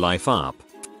fricking his life up.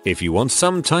 If you want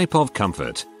some type of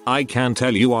comfort, I can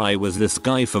tell you I was this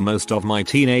guy for most of my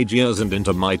teenage years and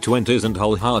into my 20s, and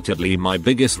wholeheartedly my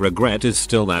biggest regret is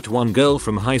still that one girl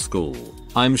from high school.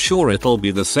 I'm sure it'll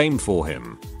be the same for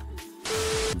him.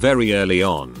 Very early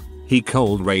on, he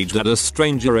cold raged at a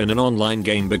stranger in an online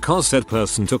game because said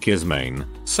person took his main,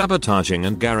 sabotaging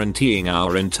and guaranteeing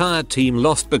our entire team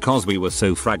lost because we were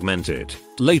so fragmented.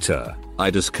 Later, I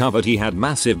discovered he had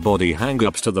massive body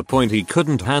hang-ups to the point he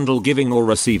couldn't handle giving or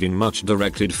receiving much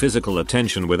directed physical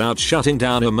attention without shutting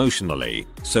down emotionally,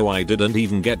 so I didn't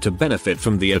even get to benefit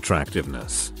from the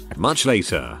attractiveness. Much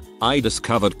later, I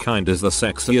discovered kind is the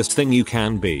sexiest thing you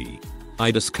can be.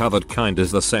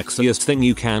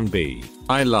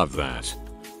 I love that.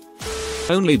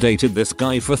 Only dated this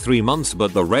guy for 3 months,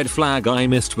 but the red flag I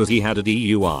missed was he had a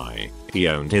DUI. He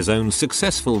owned his own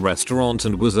successful restaurant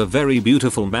and was a very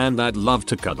beautiful man that loved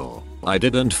to cuddle. I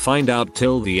didn't find out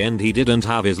till the end he didn't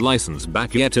have his license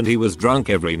back yet and he was drunk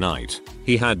every night.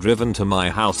 He had driven to my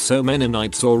house so many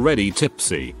nights already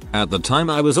tipsy. At the time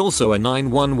I was also a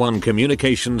 911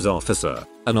 communications officer.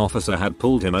 An officer had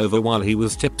pulled him over while he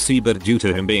was tipsy, but due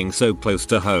to him being so close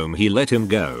to home he let him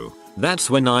go. That's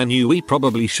when I knew we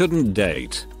probably shouldn't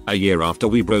date. A year after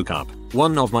we broke up,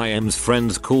 one of my M's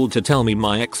friends called to tell me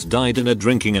my ex died in a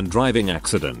drinking and driving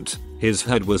accident. His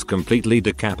head was completely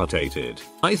decapitated.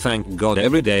 I thank God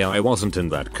every day I wasn't in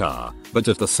that car, but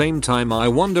at the same time I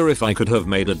wonder if I could have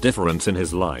made a difference in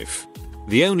his life.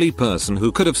 The only person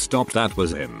who could have stopped that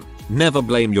was him. Never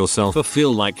blame yourself or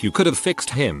feel like you could have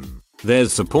fixed him.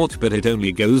 There's support, but it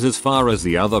only goes as far as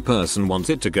the other person wants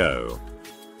it to go.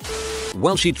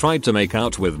 Well, she tried to make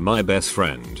out with my best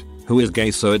friend, who is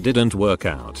gay, so it didn't work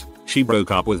out. She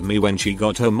broke up with me when she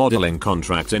got her modeling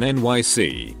contract in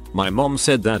NYC. My mom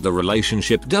said that the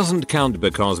relationship doesn't count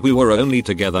because we were only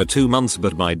together 2 months,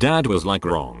 but my dad was like,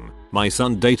 wrong. My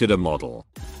son dated a model.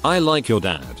 I like your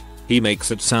dad. He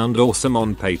makes it sound awesome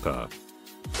on paper.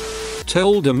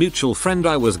 Told a mutual friend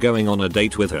I was going on a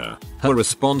date with her. Her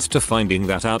response to finding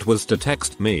that out was to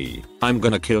text me, "I'm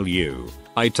gonna kill you.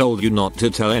 I told you not to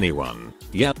tell anyone."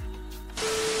 Yep.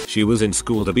 She was in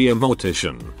school to be a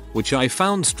mortician, which I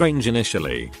found strange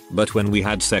initially, but when we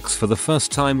had sex for the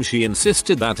first time she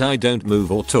insisted that I don't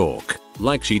move or talk,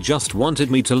 like she just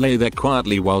wanted me to lay there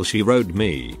quietly while she rode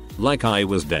me, like I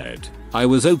was dead. I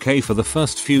was okay for the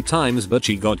first few times, but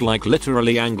she got like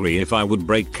literally angry if I would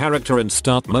break character and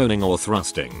start moaning or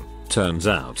thrusting. Turns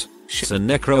out, she's a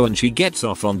necro and she gets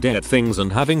off on dead things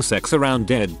and having sex around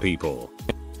dead people.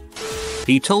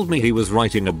 He told me he was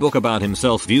writing a book about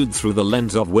himself viewed through the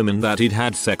lens of women that he'd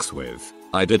had sex with.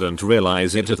 I didn't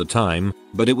realize it at the time,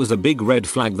 but it was a big red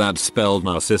flag that spelled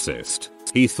narcissist.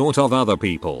 He thought of other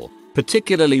people,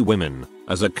 particularly women,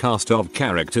 as a cast of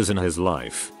characters in his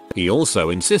life. He also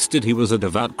insisted he was a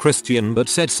devout Christian, but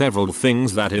said several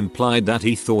things that implied that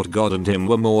he thought God and him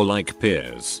were more like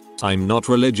peers. I'm not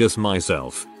religious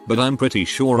myself, but I'm pretty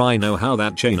sure I know how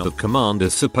that chain of command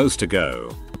is supposed to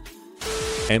go.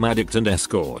 M addict and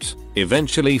escort.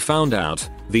 Eventually found out,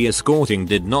 the escorting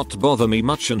did not bother me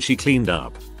much and she cleaned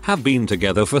up. Have been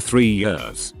together for 3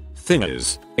 years. Thing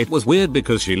is, it was weird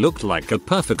because she looked like a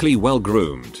perfectly well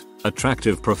groomed,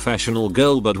 attractive professional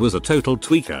girl but was a total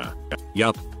tweaker.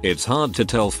 Yup, it's hard to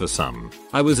tell for some.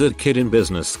 I was a kid in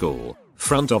business school,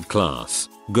 front of class,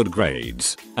 good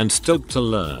grades, and stoked to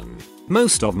learn.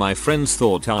 Most of my friends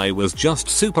thought I was just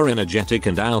super energetic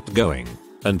and outgoing,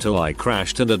 until I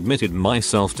crashed and admitted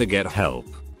myself to get help.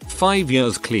 5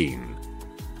 years clean.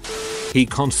 He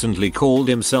constantly called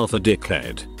himself a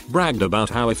dickhead, bragged about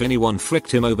how if anyone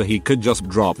fricked him over he could just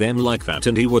drop them like that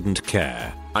and he wouldn't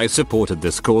care. I supported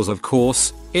this cause, of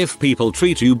course. If people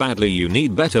treat you badly you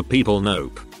need better people.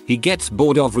 Nope. He gets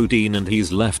bored of routine and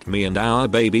he's left me and our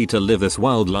baby to live this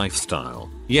wild lifestyle.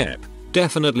 Yep,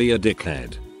 definitely a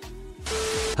dickhead.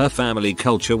 Her family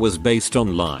culture was based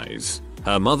on lies.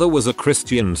 Her mother was a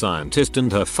Christian Scientist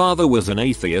and her father was an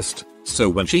atheist, so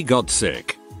when she got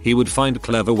sick, he would find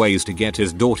clever ways to get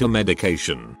his daughter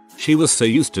medication. She was so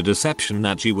used to deception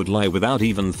that she would lie without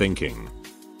even thinking.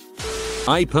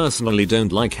 I personally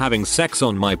don't like having sex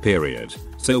on my period,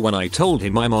 so when I told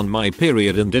him I'm on my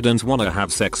period and didn't want to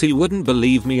have sex he wouldn't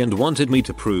believe me and wanted me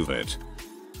to prove it.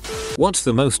 What's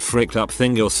the most fricked up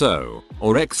thing your so,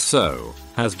 or ex-so,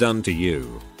 has done to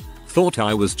you? Thought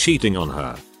I was cheating on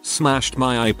her. Smashed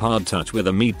my iPod Touch with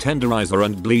a meat tenderizer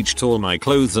and bleached all my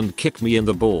clothes and kicked me in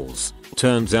the balls.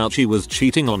 Turns out she was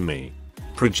cheating on me.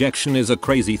 Projection is a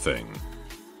crazy thing.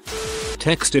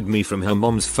 Texted me from her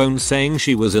mom's phone saying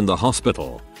she was in the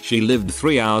hospital. She lived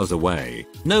 3 hours away.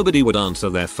 Nobody would answer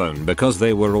their phone because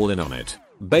they were all in on it.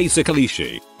 Basically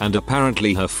she, and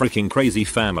apparently her freaking crazy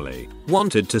family,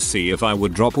 wanted to see if I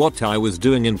would drop what I was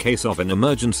doing in case of an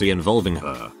emergency involving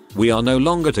her. We are no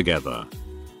longer together.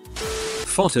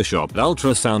 Photoshopped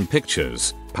ultrasound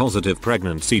pictures, positive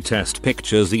pregnancy test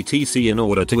pictures etc. in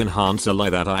order to enhance a lie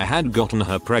that I had gotten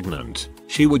her pregnant.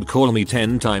 She would call me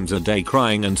 10 times a day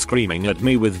crying and screaming at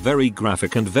me with very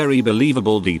graphic and very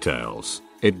believable details.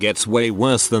 It gets way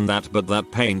worse than that, but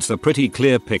that paints a pretty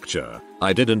clear picture.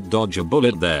 I didn't dodge a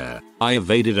bullet there, I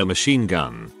evaded a machine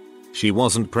gun. She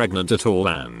wasn't pregnant at all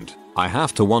and I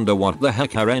have to wonder what the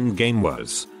heck her endgame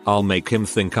was. I'll make him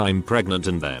think I'm pregnant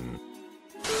and then.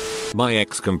 My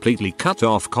ex completely cut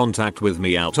off contact with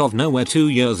me out of nowhere 2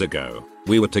 years ago.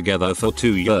 We were together for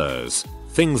 2 years.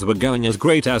 Things were going as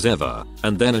great as ever,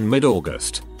 and then in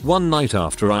mid-August, one night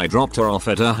after I dropped her off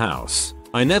at her house,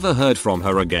 I never heard from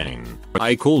her again.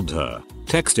 I called her,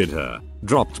 texted her,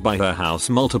 dropped by her house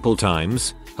multiple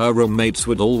times. Her roommates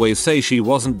would always say she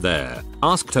wasn't there,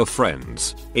 asked her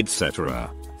friends, etc.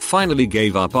 Finally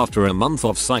gave up after a month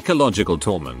of psychological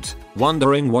torment,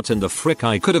 wondering what in the frick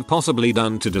I could have possibly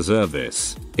done to deserve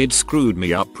this. It screwed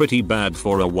me up pretty bad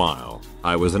for a while.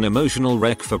 I was an emotional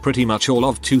wreck for pretty much all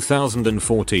of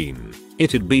 2014.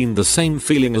 It had been the same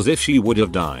feeling as if she would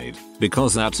have died,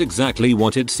 because that's exactly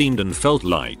what it seemed and felt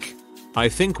like. I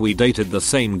think we dated the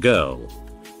same girl.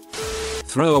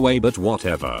 Throwaway, but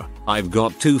whatever. I've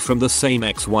got 2 from the same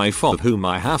ex-wife of whom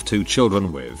I have 2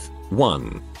 children with.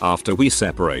 1, after we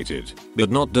separated,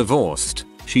 but not divorced,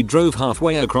 she drove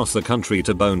halfway across the country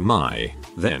to bone my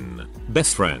then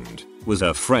best friend, was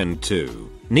her friend too.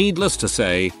 Needless to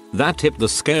say, that tipped the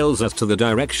scales as to the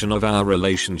direction of our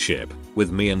relationship,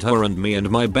 with me and her and me and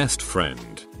my best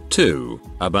friend. 2.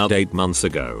 About 8 months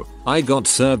ago, I got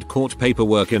served court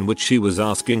paperwork in which she was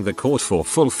asking the court for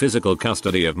full physical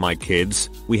custody of my kids.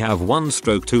 We have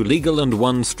 1/2 legal and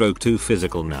 1/2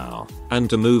 physical now, and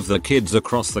to move the kids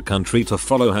across the country to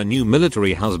follow her new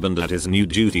military husband at his new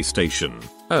duty station.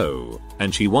 Oh,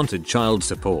 and she wanted child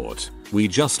support. We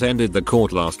just ended the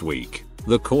court last week.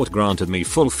 The court granted me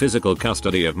full physical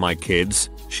custody of my kids.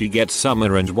 She gets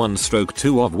summer and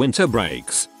 1/2 of winter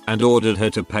breaks, and ordered her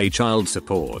to pay child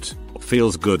support.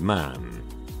 Feels good, man.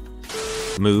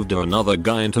 Moved another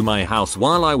guy into my house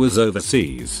while I was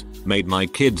overseas. Made my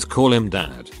kids call him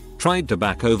dad. Tried to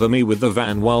back over me with the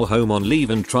van while home on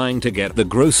leave and trying to get the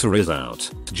groceries out,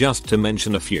 just to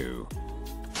mention a few.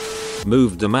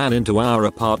 Moved a man into our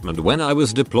apartment when I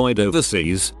was deployed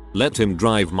overseas. Let him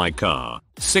drive my car,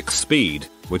 6-speed,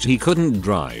 which he couldn't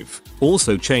drive.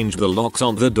 Also changed the locks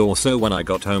on the door so when I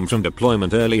got home from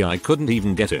deployment early I couldn't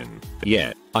even get in.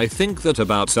 Yeah, I think that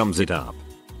about sums it up.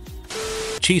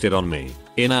 Cheated on me,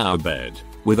 in our bed,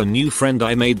 with a new friend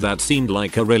I made that seemed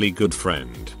like a really good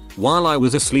friend, while I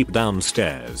was asleep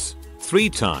downstairs. 3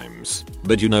 times,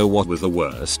 but you know what was the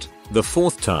worst? The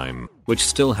 4th time, which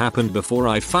still happened before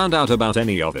I found out about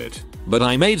any of it. But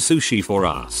I made sushi for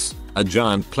us. A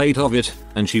giant plate of it,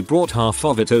 and she brought half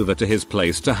of it over to his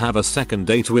place to have a second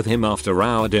date with him after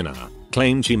our dinner.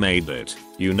 Claimed she made it.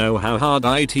 You know how hard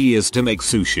it is to make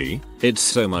sushi? It's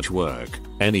so much work.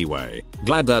 Anyway,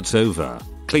 glad that's over.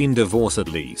 Clean divorce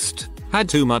at least. Had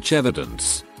too much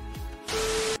evidence.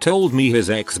 Told me his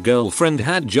ex-girlfriend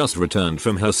had just returned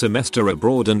from her semester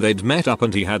abroad and they'd met up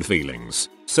and he had feelings.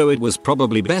 So it was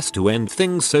probably best to end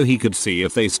things so he could see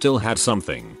if they still had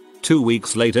something. 2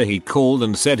 weeks later he called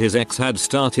and said his ex had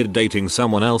started dating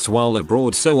someone else while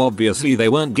abroad, so obviously they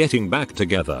weren't getting back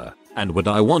together. And would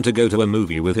I want to go to a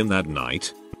movie with him that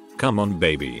night? Come on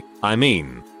baby. I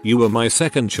mean, you were my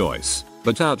second choice,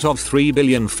 but out of 3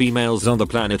 billion females on the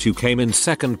planet you came in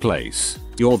second place.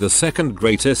 You're the second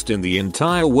greatest in the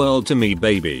entire world to me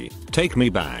baby. Take me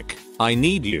back. I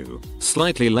need you.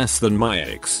 Slightly less than my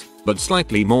ex, but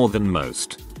slightly more than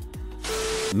most.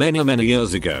 Many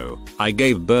years ago, I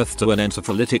gave birth to an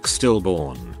encephalitic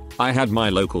stillborn. I had my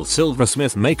local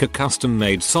silversmith make a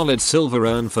custom-made solid silver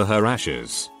urn for her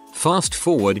ashes. Fast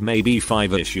forward maybe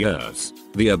 5-ish years.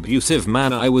 The abusive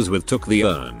man I was with took the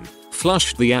urn,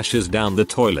 flushed the ashes down the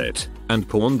toilet, and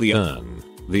pawned the urn.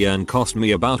 The urn cost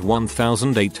me about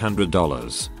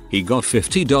 $1,800. He got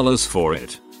 $50 for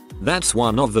it. That's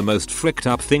one of the most fricked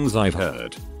up things I've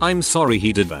heard. I'm sorry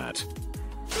he did that.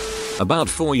 About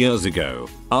 4 years ago,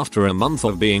 after a month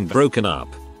of being broken up,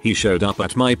 he showed up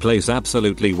at my place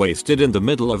absolutely wasted in the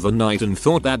middle of the night and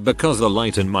thought that because the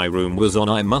light in my room was on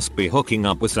I must be hooking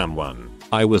up with someone.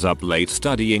 I was up late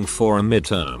studying for a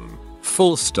midterm.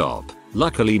 Full stop.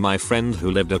 Luckily my friend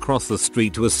who lived across the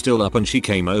street was still up and she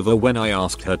came over when I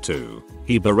asked her to.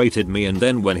 He berated me and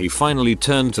then when he finally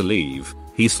turned to leave,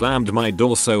 he slammed my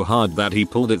door so hard that he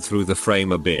pulled it through the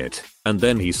frame a bit, and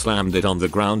then he slammed it on the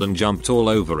ground and jumped all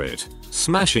over it,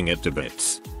 smashing it to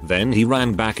bits. Then he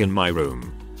ran back in my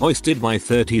room, hoisted my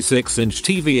 36-inch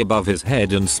TV above his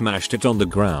head and smashed it on the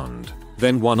ground.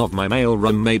 Then one of my male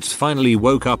roommates finally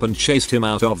woke up and chased him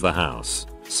out of the house.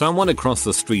 Someone across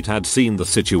the street had seen the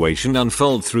situation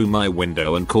unfold through my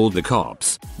window and called the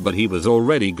cops, but he was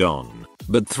already gone.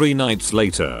 But 3 nights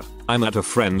later, I'm at a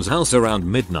friend's house around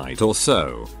midnight or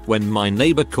so, when my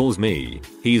neighbor calls me.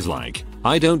 He's like,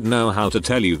 I don't know how to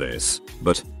tell you this,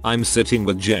 but I'm sitting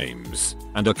with James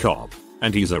and a cop,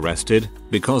 and he's arrested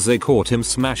because they caught him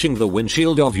smashing the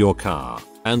windshield of your car,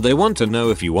 and they want to know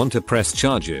if you want to press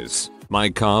charges. My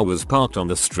car was parked on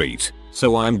the street,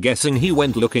 so I'm guessing he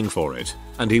went looking for it,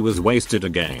 and he was wasted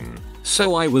again.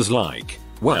 So I was like,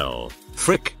 well,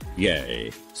 frick,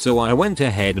 yay. So I went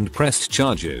ahead and pressed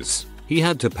charges. He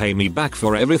had to pay me back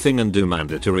for everything and do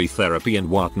mandatory therapy and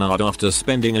whatnot after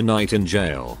spending a night in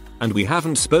jail, and we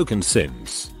haven't spoken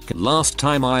since. Last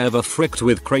time I ever fricked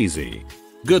with crazy.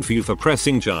 Good for you for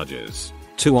pressing charges.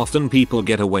 Too often people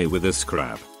get away with this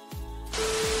crap.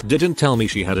 Didn't tell me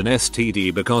she had an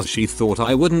STD because she thought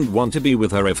I wouldn't want to be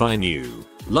with her if I knew.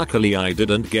 Luckily I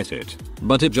didn't get it,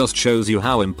 but it just shows you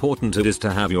how important it is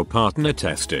to have your partner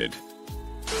tested.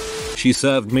 She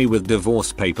served me with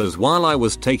divorce papers while I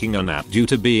was taking a nap due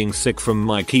to being sick from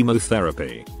my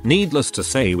chemotherapy. Needless to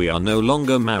say, we are no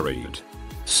longer married.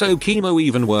 So chemo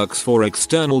even works for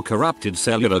external corrupted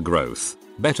cellular growth.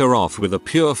 Better off with a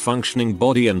pure functioning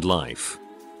body and life.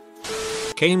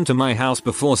 Came to my house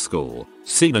before school,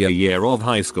 senior year of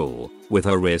high school, with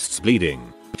her wrists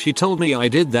bleeding. She told me I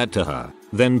did that to her,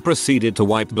 then proceeded to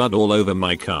wipe blood all over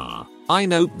my car. I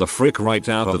noped the frick right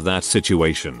out of that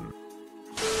situation.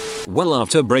 Well,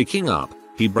 after breaking up,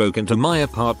 he broke into my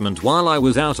apartment while I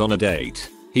was out on a date.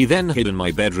 He then hid in my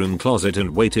bedroom closet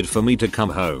and waited for me to come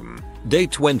home.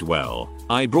 Date went well.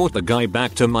 I brought the guy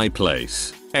back to my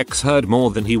place. Ex heard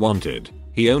more than he wanted.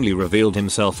 He only revealed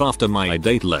himself after my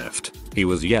date left. He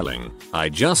was yelling. I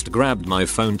just grabbed my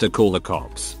phone to call the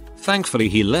cops. Thankfully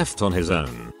he left on his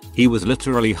own. He was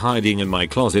literally hiding in my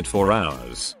closet for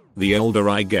hours. The older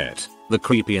I get, the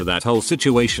creepier that whole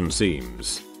situation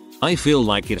seems. I feel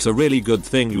like it's a really good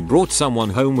thing you brought someone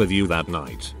home with you that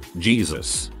night.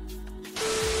 Jesus.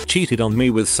 Cheated on me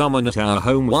with someone at our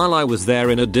home while I was there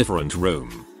in a different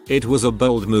room. It was a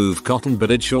bold move, Cotton,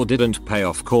 but it sure didn't pay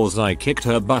off cause I kicked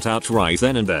her butt outright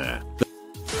then and there.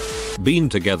 Been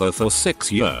together for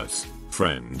 6 years.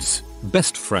 Friends.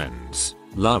 Best friends.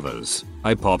 Lovers.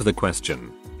 I pop the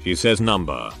question. She says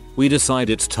number. We decide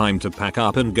it's time to pack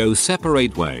up and go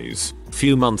separate ways.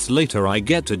 Few months later I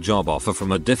get a job offer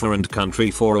from a different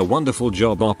country for a wonderful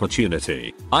job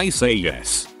opportunity. I say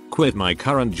yes. Quit my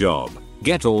current job.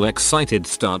 Get all excited,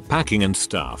 start packing and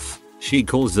stuff. She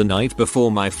calls the night before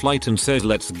my flight and says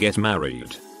let's get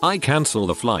married. I cancel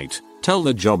the flight. Tell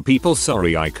the job people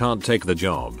sorry I can't take the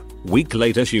job. Week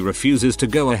later she refuses to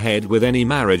go ahead with any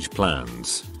marriage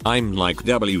plans. I'm like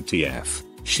WTF.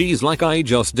 She's like I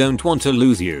just don't want to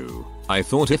lose you. I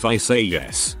thought if I say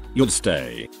yes, you'd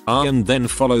stay. And then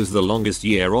follows the longest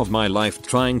year of my life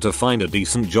trying to find a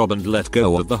decent job and let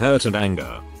go of the hurt and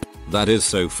anger. That is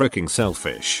so freaking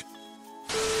selfish.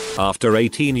 After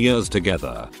 18 years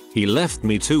together, he left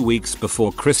me 2 weeks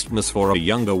before Christmas for a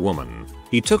younger woman.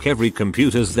 He took every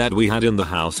computers that we had in the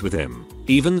house with him,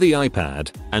 even the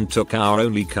iPad, and took our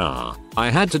only car. I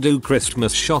had to do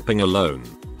Christmas shopping alone.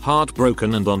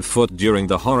 Heartbroken and on foot during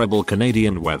the horrible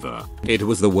Canadian weather. It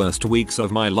was the worst weeks of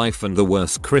my life and the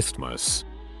worst Christmas.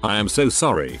 I am so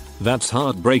sorry. That's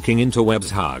heartbreaking.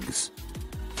 Interwebs hugs.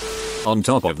 On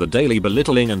top of the daily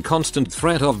belittling and constant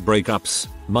threat of breakups,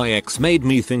 my ex made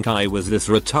me think I was this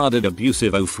retarded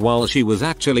abusive oaf while she was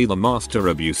actually the master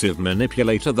abusive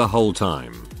manipulator the whole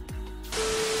time.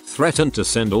 Threatened to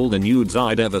send all the nudes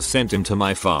I'd ever sent him to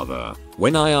my father.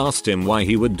 When I asked him why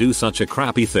he would do such a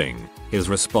crappy thing, his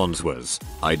response was,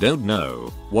 I don't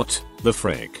know. What the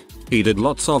frick? He did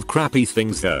lots of crappy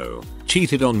things though.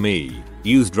 Cheated on me,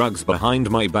 used drugs behind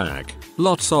my back,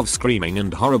 lots of screaming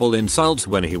and horrible insults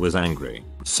when he was angry.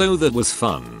 So that was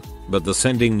fun. But the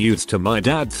sending nudes to my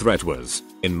dad threat was,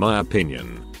 in my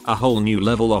opinion, a whole new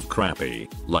level of crappy.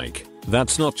 Like,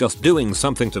 that's not just doing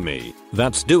something to me,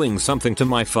 that's doing something to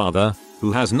my father,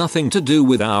 who has nothing to do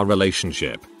with our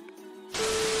relationship.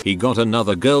 He got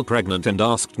another girl pregnant and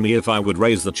asked me if I would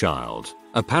raise the child.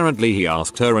 Apparently he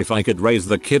asked her if I could raise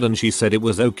the kid and she said it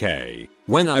was okay.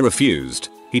 When I refused,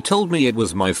 he told me it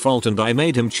was my fault and I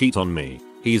made him cheat on me.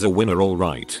 He's a winner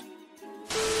alright.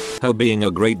 Her being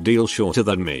a great deal shorter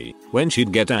than me, when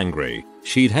she'd get angry,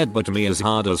 she'd headbutt me as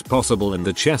hard as possible in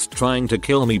the chest trying to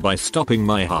kill me by stopping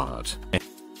my heart.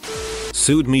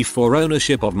 Sued me for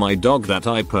ownership of my dog that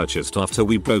I purchased after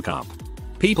we broke up.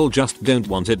 People just don't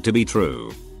want it to be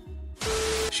true.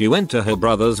 She went to her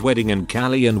brother's wedding in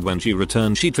Cali and when she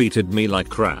returned she treated me like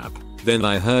crap. Then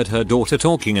I heard her daughter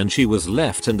talking and she was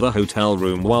left in the hotel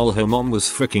room while her mom was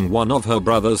fricking one of her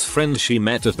brother's friends she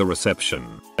met at the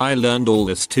reception. I learned all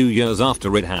this 2 years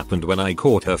after it happened when I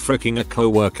caught her fricking a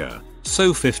coworker.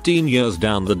 So 15 years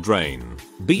down the drain.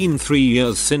 Been 3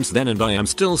 years since then and I am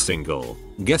still single.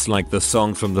 Guess like the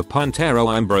song from the Pantera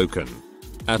I'm broken.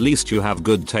 At least you have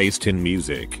good taste in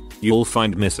music. You'll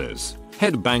find Mrs.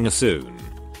 Headbanger soon.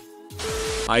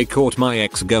 I caught my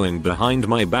ex going behind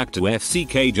my back to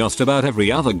FCK just about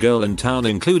every other girl in town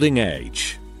including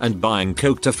H, and buying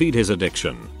coke to feed his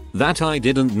addiction. That I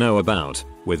didn't know about,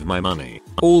 with my money.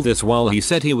 All this while he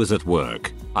said he was at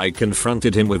work. I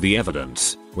confronted him with the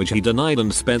evidence, which he denied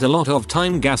and spent a lot of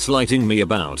time gaslighting me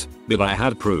about, but I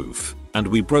had proof, and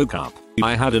we broke up.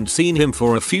 I hadn't seen him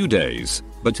for a few days,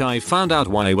 but I found out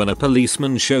why when a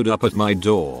policeman showed up at my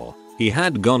door. He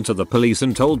had gone to the police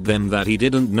and told them that he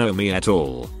didn't know me at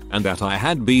all, and that I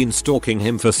had been stalking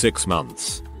him for 6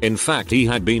 months. In fact, he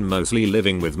had been mostly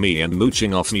living with me and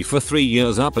mooching off me for 3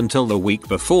 years up until the week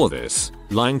before this,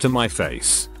 lying to my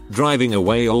face, driving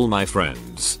away all my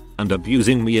friends, and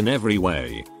abusing me in every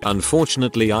way.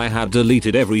 Unfortunately, I had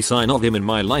deleted every sign of him in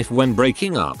my life when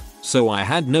breaking up, so I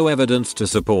had no evidence to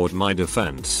support my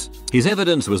defense. His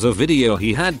evidence was a video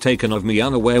he had taken of me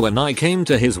unaware when I came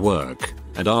to his work,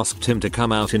 and asked him to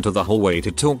come out into the hallway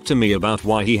to talk to me about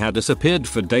why he had disappeared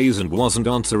for days and wasn't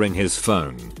answering his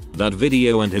phone. That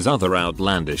video and his other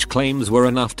outlandish claims were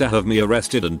enough to have me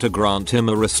arrested and to grant him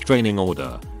a restraining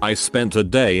order. I spent a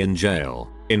day in jail,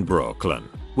 in Brooklyn,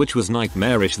 which was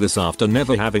nightmarish this after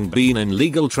never having been in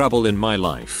legal trouble in my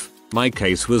life. My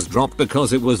case was dropped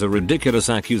because it was a ridiculous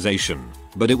accusation,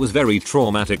 but it was very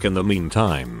traumatic in the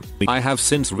meantime. I have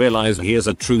since realized he is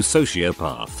a true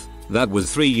sociopath. That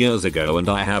was 3 years ago and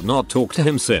I have not talked to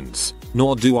him since,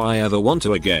 nor do I ever want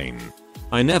to again.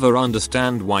 I never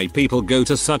understand why people go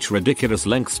to such ridiculous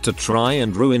lengths to try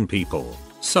and ruin people.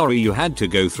 Sorry you had to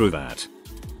go through that.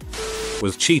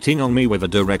 Was cheating on me with a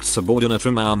direct subordinate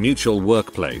from our mutual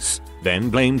workplace, then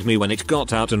blamed me when it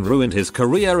got out and ruined his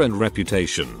career and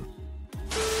reputation.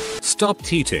 Stopped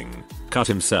cheating, cut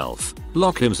himself,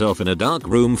 locked himself in a dark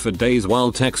room for days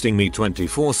while texting me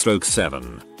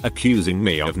 24/7, accusing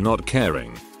me of not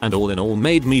caring, and all in all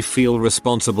made me feel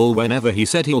responsible whenever he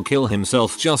said he'll kill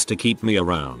himself just to keep me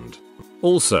around.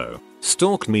 Also,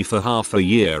 stalked me for half a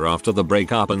year after the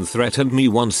breakup and threatened me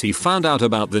once he found out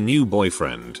about the new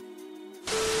boyfriend.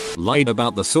 Lied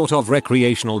about the sort of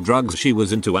recreational drugs she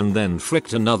was into and then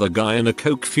fricked another guy in a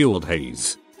coke-fueled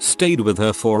haze. Stayed with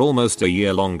her for almost a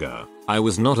year longer. I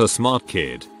was not a smart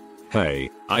kid. Hey,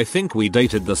 I think we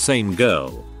dated the same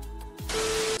girl.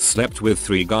 Slept with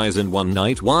 3 guys in one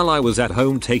night while I was at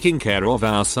home taking care of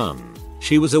our son.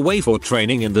 She was away for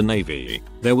training in the Navy.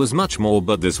 There was much more,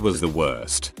 but this was the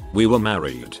worst. We were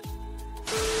married.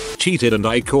 Cheated and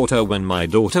I caught her when my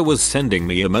daughter was sending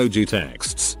me emoji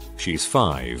texts. She's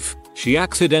 5. She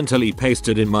accidentally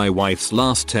pasted in my wife's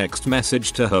last text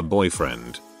message to her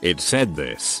boyfriend. It said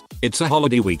this: "It's a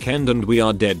holiday weekend and we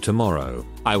are dead tomorrow.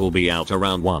 I will be out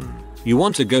around 1. You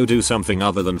want to go do something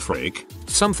other than frick?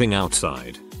 Something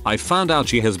outside." I found out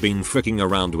she has been fricking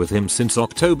around with him since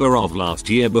October of last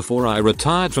year before I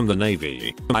retired from the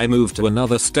Navy. I moved to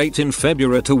another state in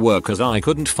February to work as I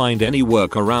couldn't find any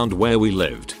work around where we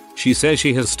lived. She says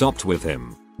she has stopped with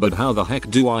him, but how the heck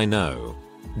do I know?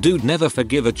 Dude, never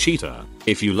forgive a cheater.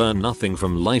 If you learn nothing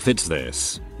from life, it's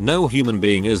this: no human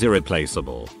being is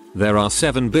irreplaceable. There are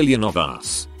 7 billion of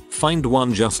us. Find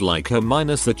one just like her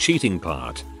minus the cheating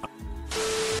part.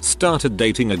 Started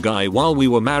dating a guy while we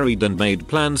were married and made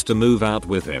plans to move out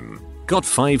with him. Got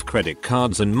 5 credit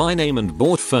cards in my name and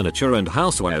bought furniture and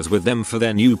housewares with them for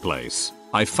their new place.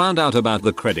 I found out about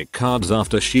the credit cards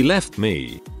after she left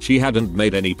me. She hadn't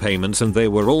made any payments and they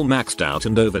were all maxed out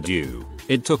and overdue.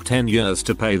 It took 10 years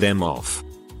to pay them off.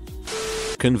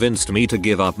 Convinced me to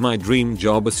give up my dream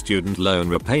job, a student loan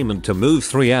repayment, to move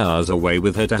 3 hours away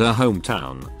with her to her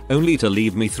hometown, only to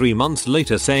leave me 3 months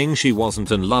later saying she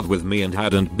wasn't in love with me and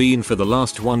hadn't been for the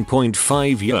last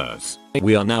 1.5 years.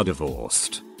 We are now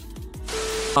divorced.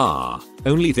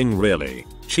 Only thing really.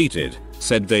 Cheated.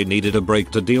 Said they needed a break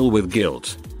to deal with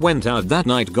guilt. Went out that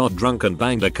night, got drunk and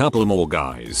banged a couple more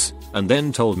guys. And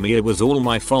then told me it was all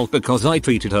my fault because I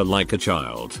treated her like a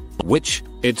child. Which,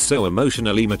 it's so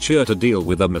emotionally mature to deal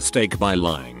with a mistake by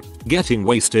lying, getting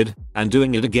wasted, and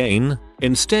doing it again,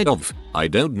 instead of, I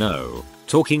don't know,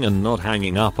 talking and not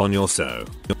hanging up on your so.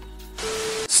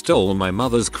 Stole my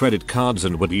mother's credit cards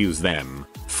and would use them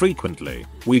frequently.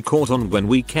 We caught on when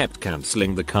we kept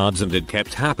cancelling the cards and it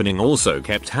kept happening, also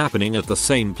kept happening at the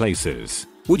same places.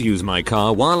 Would use my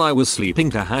car while I was sleeping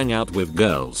to hang out with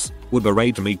girls. Would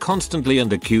berate me constantly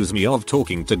and accuse me of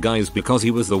talking to guys because he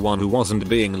was the one who wasn't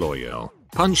being loyal.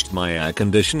 Punched my air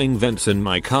conditioning vents in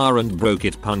my car and broke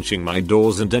it, punching my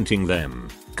doors and denting them.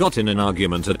 Got in an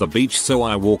argument at the beach, so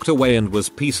I walked away and was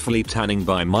peacefully tanning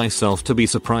by myself to be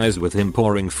surprised with him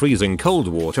pouring freezing cold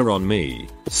water on me.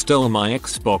 Stole my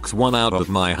Xbox One out of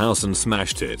my house and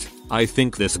smashed it. I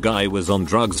think this guy was on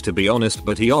drugs, to be honest,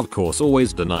 but he of course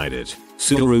always denied it.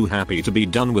 Suru happy to be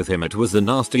done with him. It was the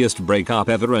nastiest breakup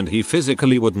ever and he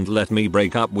physically wouldn't let me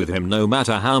break up with him no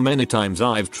matter how many times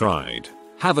I've tried.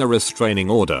 Have a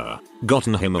restraining order.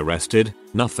 Gotten him arrested?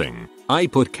 Nothing. I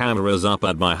put cameras up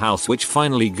at my house which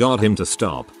finally got him to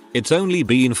stop. It's only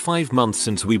been 5 months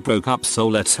since we broke up, so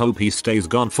let's hope he stays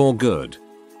gone for good.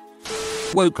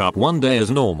 Woke up one day as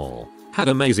normal. Had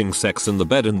amazing sex in the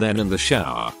bed and then in the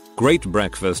shower. Great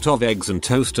breakfast of eggs and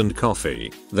toast and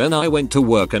coffee. Then I went to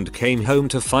work and came home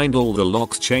to find all the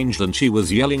locks changed and she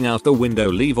was yelling out the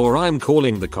window, "Leave or I'm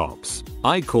calling the cops."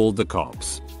 I called the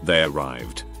cops. They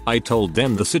arrived. I told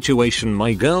them the situation.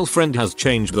 My girlfriend has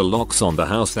changed the locks on the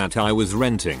house that I was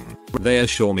renting. They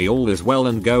assure me all is well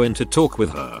and go in to talk with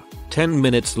her. 10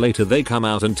 minutes later they come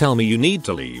out and tell me, "You need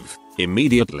to leave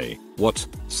immediately." What,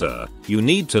 sir? You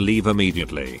need to leave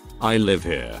immediately. I live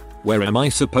here. Where am I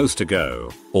supposed to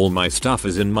go? All my stuff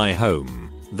is in my home.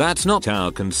 That's not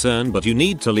our concern, but you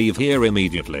need to leave here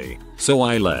immediately. So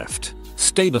I left.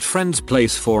 Stayed at friend's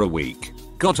place for a week.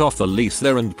 Got off the lease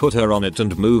there and put her on it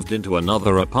and moved into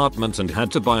another apartment and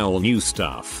had to buy all new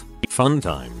stuff. Fun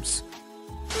times.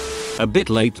 A bit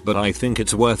late, but I think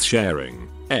it's worth sharing.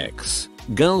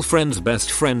 Ex-girlfriend's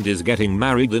best friend is getting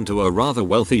married into a rather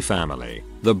wealthy family.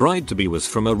 The bride-to-be was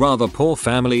from a rather poor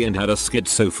family and had a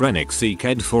schizophrenic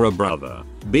kid for a brother.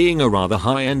 Being a rather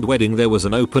high-end wedding, there was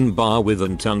an open bar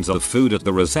with tons of food at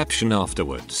the reception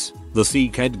afterwards. The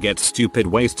kid gets stupid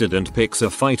wasted and picks a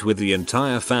fight with the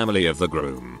entire family of the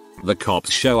groom. The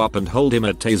cops show up and hold him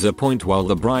at taser point while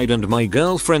the bride and my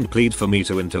girlfriend plead for me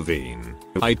to intervene.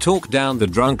 I talk down the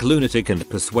drunk lunatic and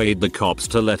persuade the cops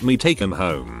to let me take him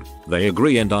home. They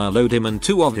agree and I load him and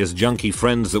 2 of his junkie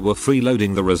friends that were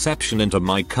freeloading the reception into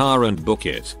my car and book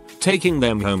it. Taking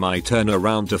them home, I turn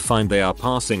around to find they are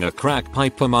passing a crack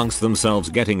pipe amongst themselves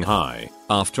getting high.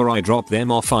 After I drop them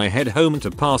off, I head home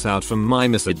to pass out from my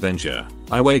misadventure.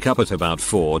 I wake up at about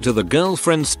 4 to the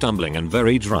girlfriend stumbling and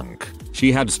very drunk.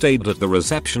 She had stayed at the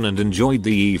reception and enjoyed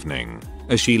the evening.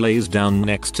 As she lays down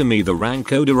next to me, the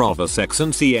rank odor of a Sex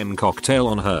and CM cocktail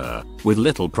on her. With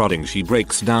little prodding she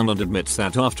breaks down and admits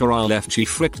that after I left she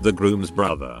fricked the groom's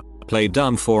brother. Played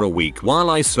dumb for a week while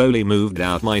I slowly moved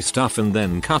out my stuff and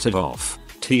then cut it off.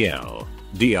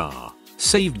 TLDR.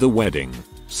 Saved the wedding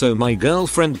so my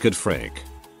girlfriend could frick.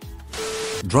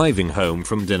 Driving home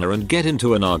from dinner and get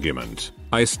into an argument.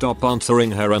 I stop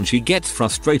answering her and she gets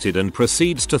frustrated and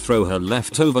proceeds to throw her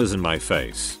leftovers in my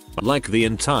face. Like the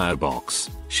entire box.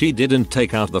 She didn't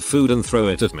take out the food and throw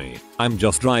it at me. I'm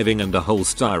just driving and a whole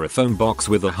styrofoam box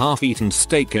with a half-eaten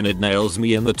steak in it nails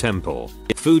me in the temple.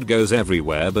 Food goes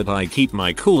everywhere, but I keep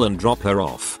my cool and drop her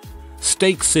off.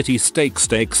 Steak City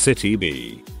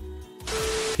B.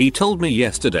 He told me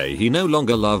yesterday he no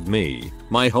longer loved me.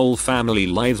 My whole family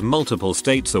lives multiple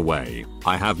states away.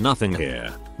 I have nothing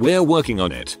here. We're working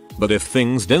on it, but if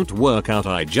things don't work out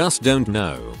I just don't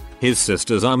know. His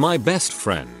sisters are my best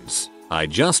friends. I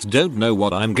just don't know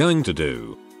what I'm going to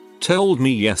do. Told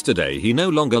me yesterday he no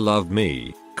longer loved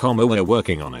me, we're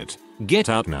working on it. Get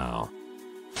out now.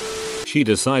 She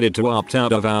decided to opt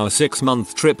out of our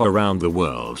 6-month trip around the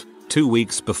world. 2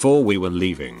 weeks before we were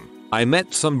leaving, I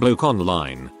met some bloke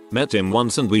online. Met him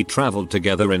once and we traveled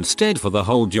together instead for the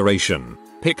whole duration.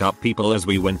 Pick up people as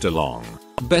we went along.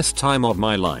 Best time of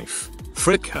my life.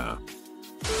 Frick her.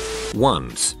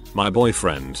 Once, my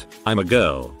boyfriend, I'm a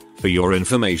girl, for your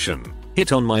information,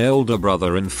 hit on my older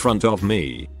brother in front of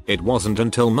me. It wasn't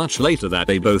until much later that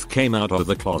they both came out of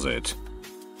the closet.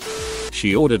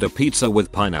 She ordered a pizza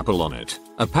with pineapple on it.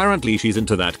 Apparently she's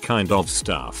into that kind of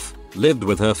stuff. Lived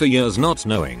with her for years not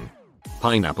knowing.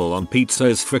 Pineapple on pizza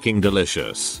is freaking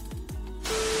delicious.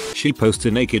 She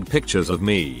posted naked pictures of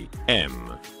me,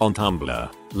 on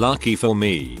Tumblr. Lucky for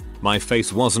me, my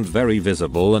face wasn't very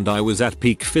visible and I was at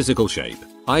peak physical shape.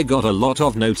 I got a lot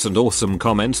of notes and awesome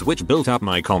comments which built up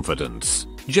my confidence.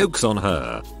 Jokes on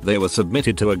her. They were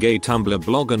submitted to a gay Tumblr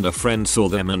blog and a friend saw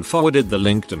them and forwarded the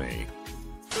link to me.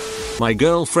 My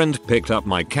girlfriend picked up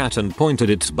my cat and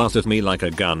pointed its butt at me like a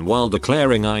gun while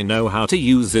declaring I know how to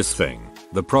use this thing.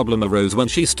 The problem arose when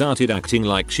she started acting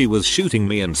like she was shooting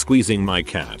me and squeezing my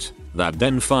cat. That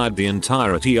then fired the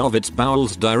entirety of its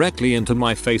bowels directly into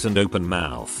my face and open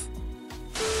mouth.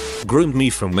 Groomed me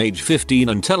from age 15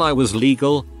 until I was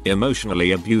legal,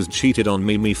 emotionally abused, cheated on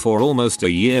me for almost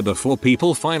a year before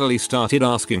people finally started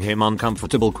asking him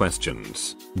uncomfortable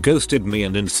questions. Ghosted me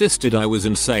and insisted I was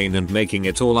insane and making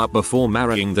it all up before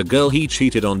marrying the girl he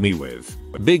cheated on me with.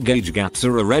 Big age gaps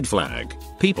are a red flag.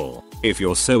 People, if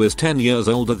your so is 10 years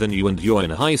older than you and you're in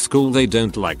high school, they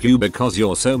don't like you because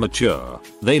you're so mature.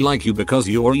 They like you because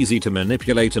you're easy to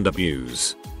manipulate and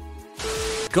abuse.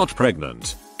 Got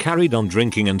pregnant. Carried on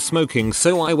drinking and smoking,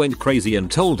 so I went crazy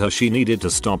and told her she needed to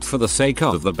stop for the sake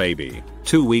of the baby.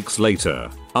 2 weeks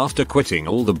later, after quitting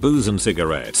all the booze and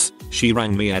cigarettes, she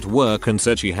rang me at work and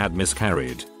said she had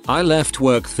miscarried. I left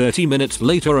work 30 minutes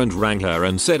later and rang her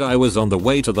and said I was on the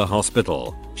way to the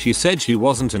hospital. She said she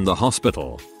wasn't in the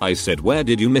hospital. I said, where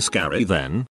did you miscarry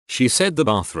then? She said the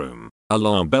bathroom.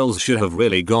 Alarm bells should have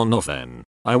really gone off then.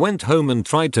 I went home and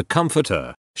tried to comfort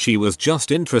her. She was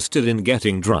just interested in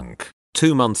getting drunk.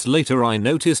 2 months later I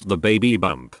noticed the baby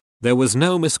bump. There was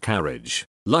no miscarriage.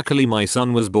 Luckily my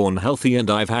son was born healthy and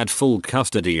I've had full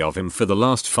custody of him for the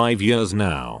last 5 years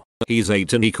now. He's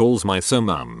 8 and he calls my so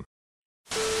mum.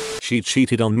 She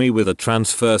cheated on me with a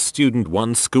transfer student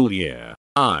one school year.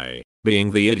 I,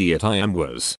 being the idiot I am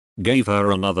gave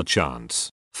her another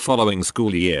chance. Following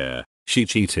school year, she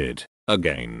cheated,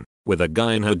 again, with a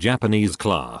guy in her Japanese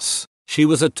class. She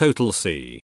was a total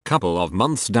C. Couple of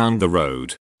months down the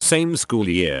road, same school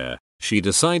year, she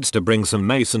decides to bring some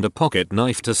mace and a pocket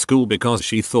knife to school because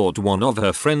she thought one of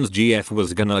her friends GF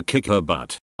was gonna kick her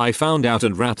butt. I found out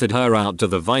and ratted her out to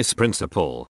the vice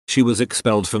principal. She was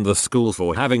expelled from the school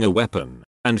for having a weapon,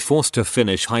 and forced to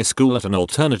finish high school at an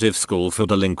alternative school for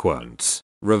delinquents.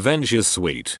 Revenge is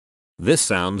sweet. This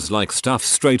sounds like stuff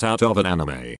straight out of an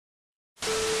anime.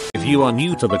 If you are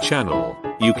new to the channel,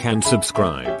 you can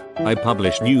subscribe. I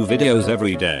publish new videos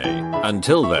every day.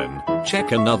 Until then,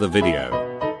 check another video.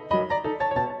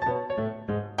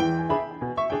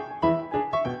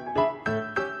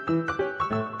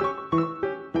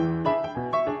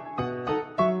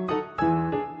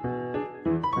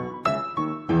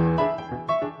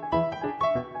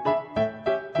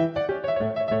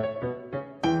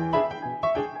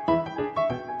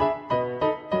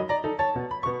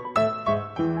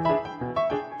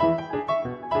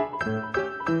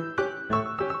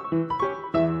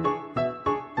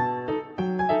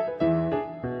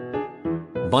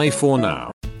 Bye for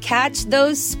now. Catch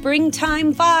those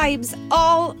springtime vibes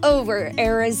all over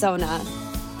Arizona.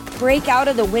 Break out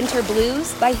of the winter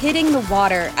blues by hitting the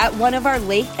water at one of our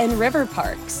lake and river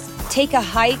parks. Take a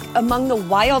hike among the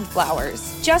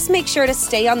wildflowers. Just make sure to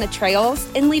stay on the trails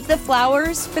and leave the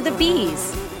flowers for the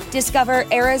bees. Discover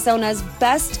Arizona's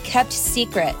best kept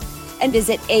secret and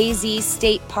visit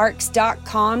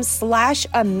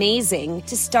azstateparks.com/amazing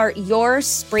to start your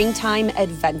springtime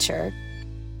adventure.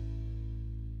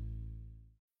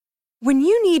 When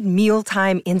you need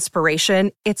mealtime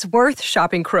inspiration, it's worth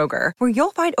shopping Kroger, where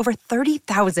you'll find over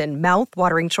 30,000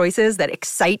 mouth-watering choices that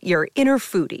excite your inner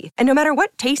foodie. And no matter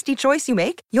what tasty choice you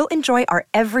make, you'll enjoy our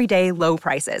everyday low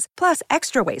prices, plus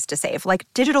extra ways to save, like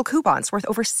digital coupons worth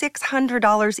over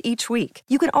 $600 each week.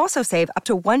 You can also save up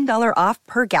to $1 off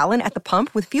per gallon at the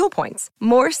pump with fuel points.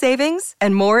 More savings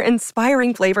and more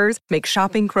inspiring flavors make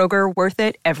shopping Kroger worth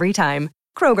it every time.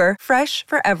 Kroger, fresh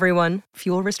for everyone.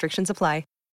 Fuel restrictions apply.